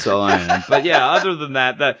 That's all I know. But yeah, other than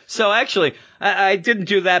that, so actually, I didn't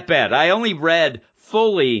do that bad. I only read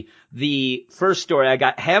fully the first story. I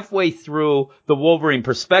got halfway through the Wolverine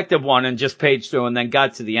perspective one and just paged through and then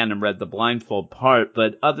got to the end and read the Blindfold part.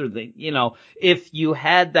 But other than, if you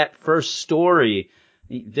had that first story,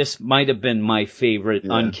 this might have been my favorite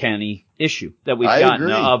Uncanny issue that we've gotten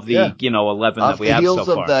of the, 11 that we have so far. Off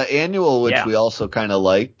the heels of the annual, which we also kind of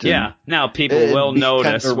liked. Yeah. Now people will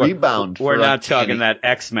notice we're not talking that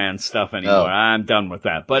X-Man stuff anymore. I'm done with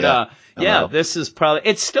that. But, this is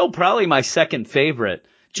it's still probably my second favorite.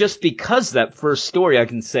 Just because that first story, I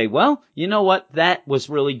can say, well, you know what? That was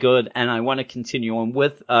really good, and I want to continue on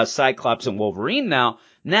with Cyclops and Wolverine now.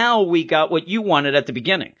 Now we got what you wanted at the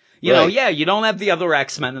beginning. You know, you don't have the other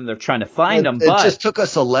X-Men, and they're trying to find them. But it just took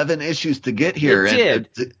us 11 issues to get here.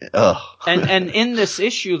 It did. And in this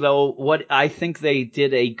issue, though, what I think they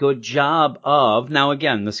did a good job of, now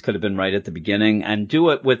again, this could have been right at the beginning, and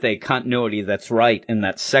do it with a continuity that's right in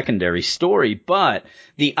that secondary story, but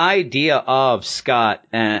the idea of Scott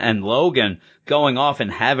and Logan going off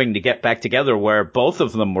and having to get back together where both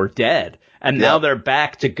of them were dead. And now they're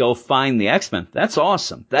back to go find the X-Men. That's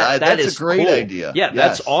awesome. That's a great idea. Yeah,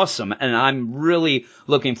 that's awesome. And I'm really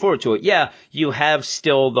looking forward to it. Yeah, you have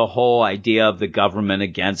still the whole idea of the government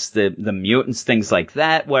against the mutants, things like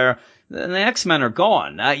that, where the X-Men are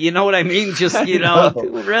gone. You know what I mean? Just,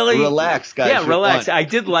 really. Relax, guys. Yeah, relax. I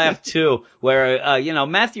did laugh too, where,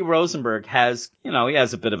 Matthew Rosenberg has, he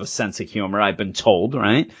has a bit of a sense of humor, I've been told,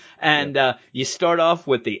 right? And, you start off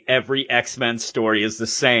with every X-Men story is the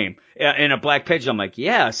same. In a black page, I'm like,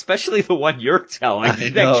 yeah, especially the one you're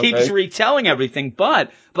telling that keeps retelling everything.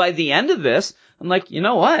 But by the end of this, I'm like, you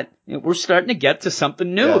know what? We're starting to get to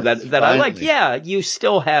something new Yes, that I like. finally. Yeah, you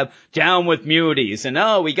still have Down with Muties and,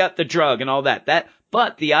 oh, we got the drug and all that.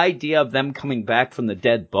 But the idea of them coming back from the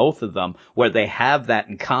dead, both of them, where they have that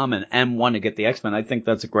in common and want to get the X-Men, I think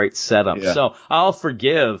that's a great setup. Yeah. So I'll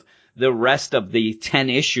forgive the rest of the 10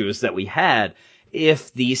 issues that we had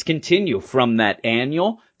if these continue from that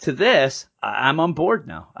annual to this. I'm on board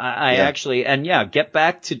now. I actually, and yeah, get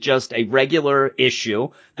back to just a regular issue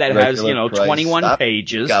that has, Regular price. 21 Stop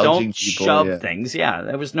pages. gouging Don't people, shove things. Yeah,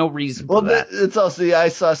 there was no reason for that. It's also, I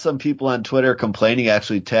saw some people on Twitter complaining,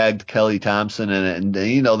 actually tagged Kelly Thompson, and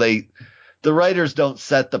you know, the writers don't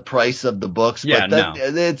set the price of the books, Yeah, but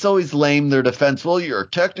then it's always lame, their defense. Well, you're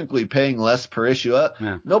technically paying less per issue.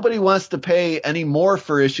 Nobody wants to pay any more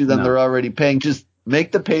for issue than they're already paying. Just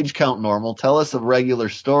make the page count normal. Tell us a regular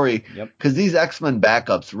story. Because these X-Men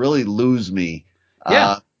backups really lose me.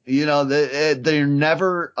 Yeah. You know, they're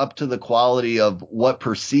never up to the quality of what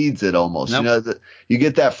precedes it almost. Nope. You know, you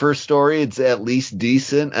get that first story, it's at least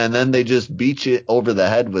decent, and then they just beat you over the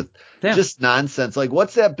head with just nonsense. Like,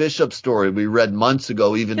 what's that Bishop story we read months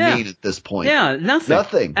ago even mean at this point? Yeah, nothing.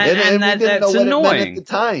 Nothing. And we didn't know what annoying. it meant at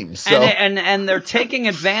the time. So. And they're taking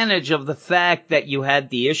advantage of the fact that you had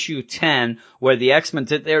the issue 10 where the X-Men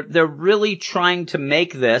they're really trying to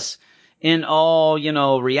make this in all,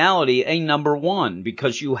 reality, a number one,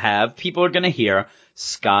 because you have, people are going to hear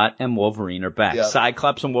Scott and Wolverine are back. Yep.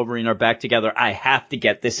 Cyclops and Wolverine are back together. I have to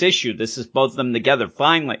get this issue. This is both of them together,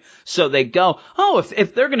 finally. So they go,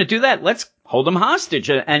 if they're going to do that, let's hold them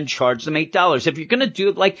hostage and charge them $8. If you're going to do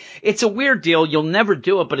it, it's a weird deal. You'll never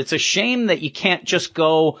do it, but it's a shame that you can't just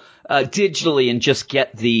go digitally and just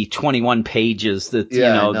get the 21 pages that,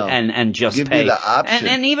 and just give pay. You the option.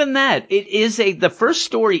 And even that, the first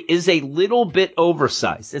story is a little bit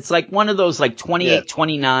oversized. It's like one of those 28,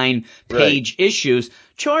 29 page issues.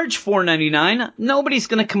 Charge $4.99. Nobody's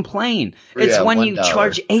going to complain. It's when you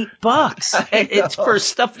charge $8. It's for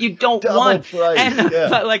stuff you don't want. Price. And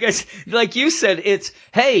like you said, it's,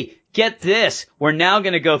 hey, get this. We're now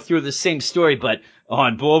going to go through the same story, but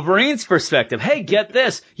on Wolverine's perspective. Hey, get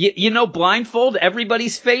this. Blindfold,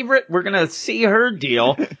 everybody's favorite. We're going to see her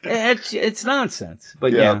deal. It's nonsense.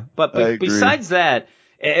 But but besides that,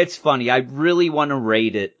 it's funny. I really want to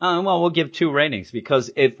rate it. We'll give 2 ratings,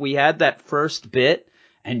 because if we had that first bit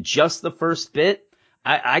and just the first bit,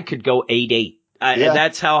 I could go 8.8.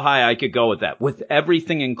 That's how high I could go with that. With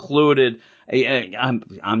everything included,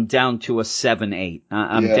 I'm down to a 7.8.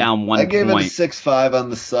 I'm down 1 I gave point. it a 6.5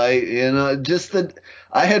 on the site. Just that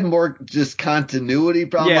I had more just continuity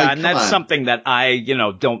problem. Yeah, and that's something that I,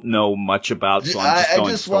 don't know much about. So I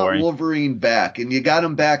just want Wolverine back, and you got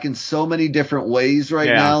him back in so many different ways right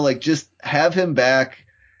now. Just have him back,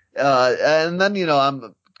 and then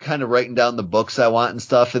I'm kind of writing down the books I want and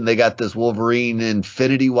stuff, and they got this Wolverine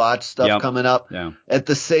Infinity Watch stuff coming up at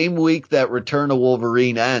the same week that Return of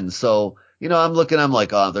Wolverine ends. So, I'm like,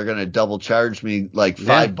 they're going to double charge me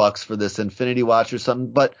 $5 for this Infinity Watch or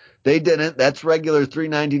something, but they didn't. That's regular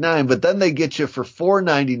 $3.99, but then they get you for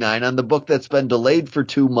 $4.99 on the book that's been delayed for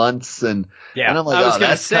 2 months. And I'm like, I was going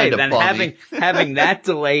to say, then having that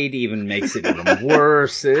delayed even makes it even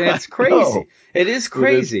worse. It's crazy. It is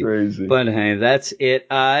crazy. It is crazy. But hey, that's it.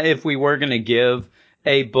 If we were going to give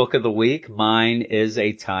a book of the week, mine is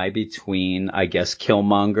a tie between, I guess,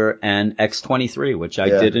 Killmonger and X-23, which I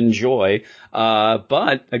did enjoy.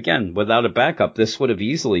 But again, without a backup, this would have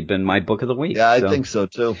easily been my book of the week. Yeah, I think so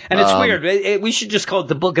too. And it's weird. We should just call it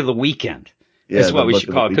the book of the weekend. Is what we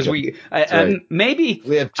should call it, because maybe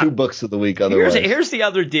we have 2 books of the week. Otherwise, here's the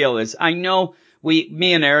other deal: is I know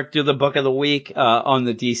me and Eric do the book of the week on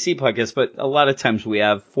the DC podcast, but a lot of times we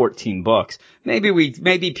have 14 books.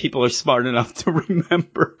 Maybe people are smart enough to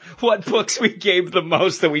remember what books we gave the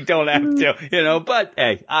most that we don't have to, But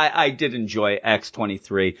hey, I did enjoy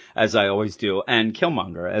X-23 as I always do, and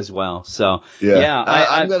Killmonger as well. So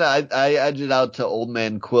I edged out to Old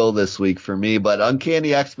Man Quill this week for me, but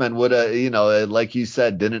Uncanny X-Men would have, like you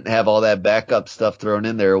said, didn't have all that backup stuff thrown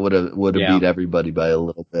in there. Would have beat everybody by a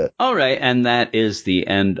little bit. All right, and that is the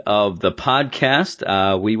end of the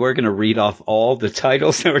podcast. We were going to read off all the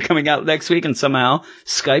titles that were coming out next week, and somehow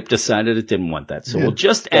Skype decided it didn't want that. So we'll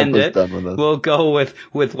just end it. We'll go with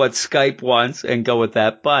what Skype wants and go with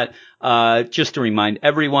that. But just to remind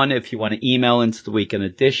everyone, if you want to email into the Weekend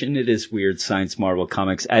Edition, it is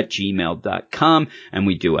weirdsciencemarvelcomics@gmail.com. And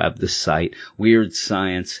we do have the site,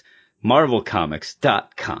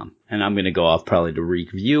 weirdsciencemarvelcomics.com. And I'm going to go off probably to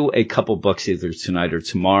review a couple books either tonight or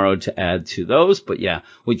tomorrow to add to those. But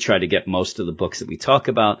we try to get most of the books that we talk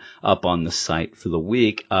about up on the site for the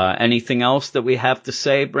week. Anything else that we have to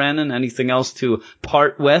say, Brandon? Anything else to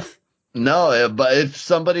part with? No, but if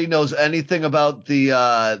somebody knows anything about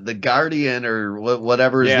the Guardian or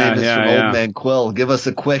whatever his name is from Old Man Quill, give us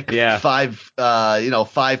a quick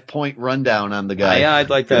 5-point rundown on the guy. Yeah, I'd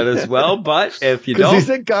like that as well. But if you don't, because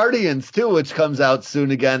he's in Guardians too, which comes out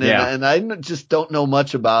soon again, and I just don't know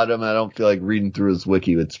much about him. I don't feel like reading through his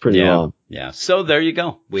wiki. It's pretty long. Yeah. So there you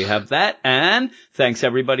go. We have that, and thanks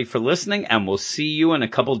everybody for listening, and we'll see you in a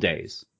couple days.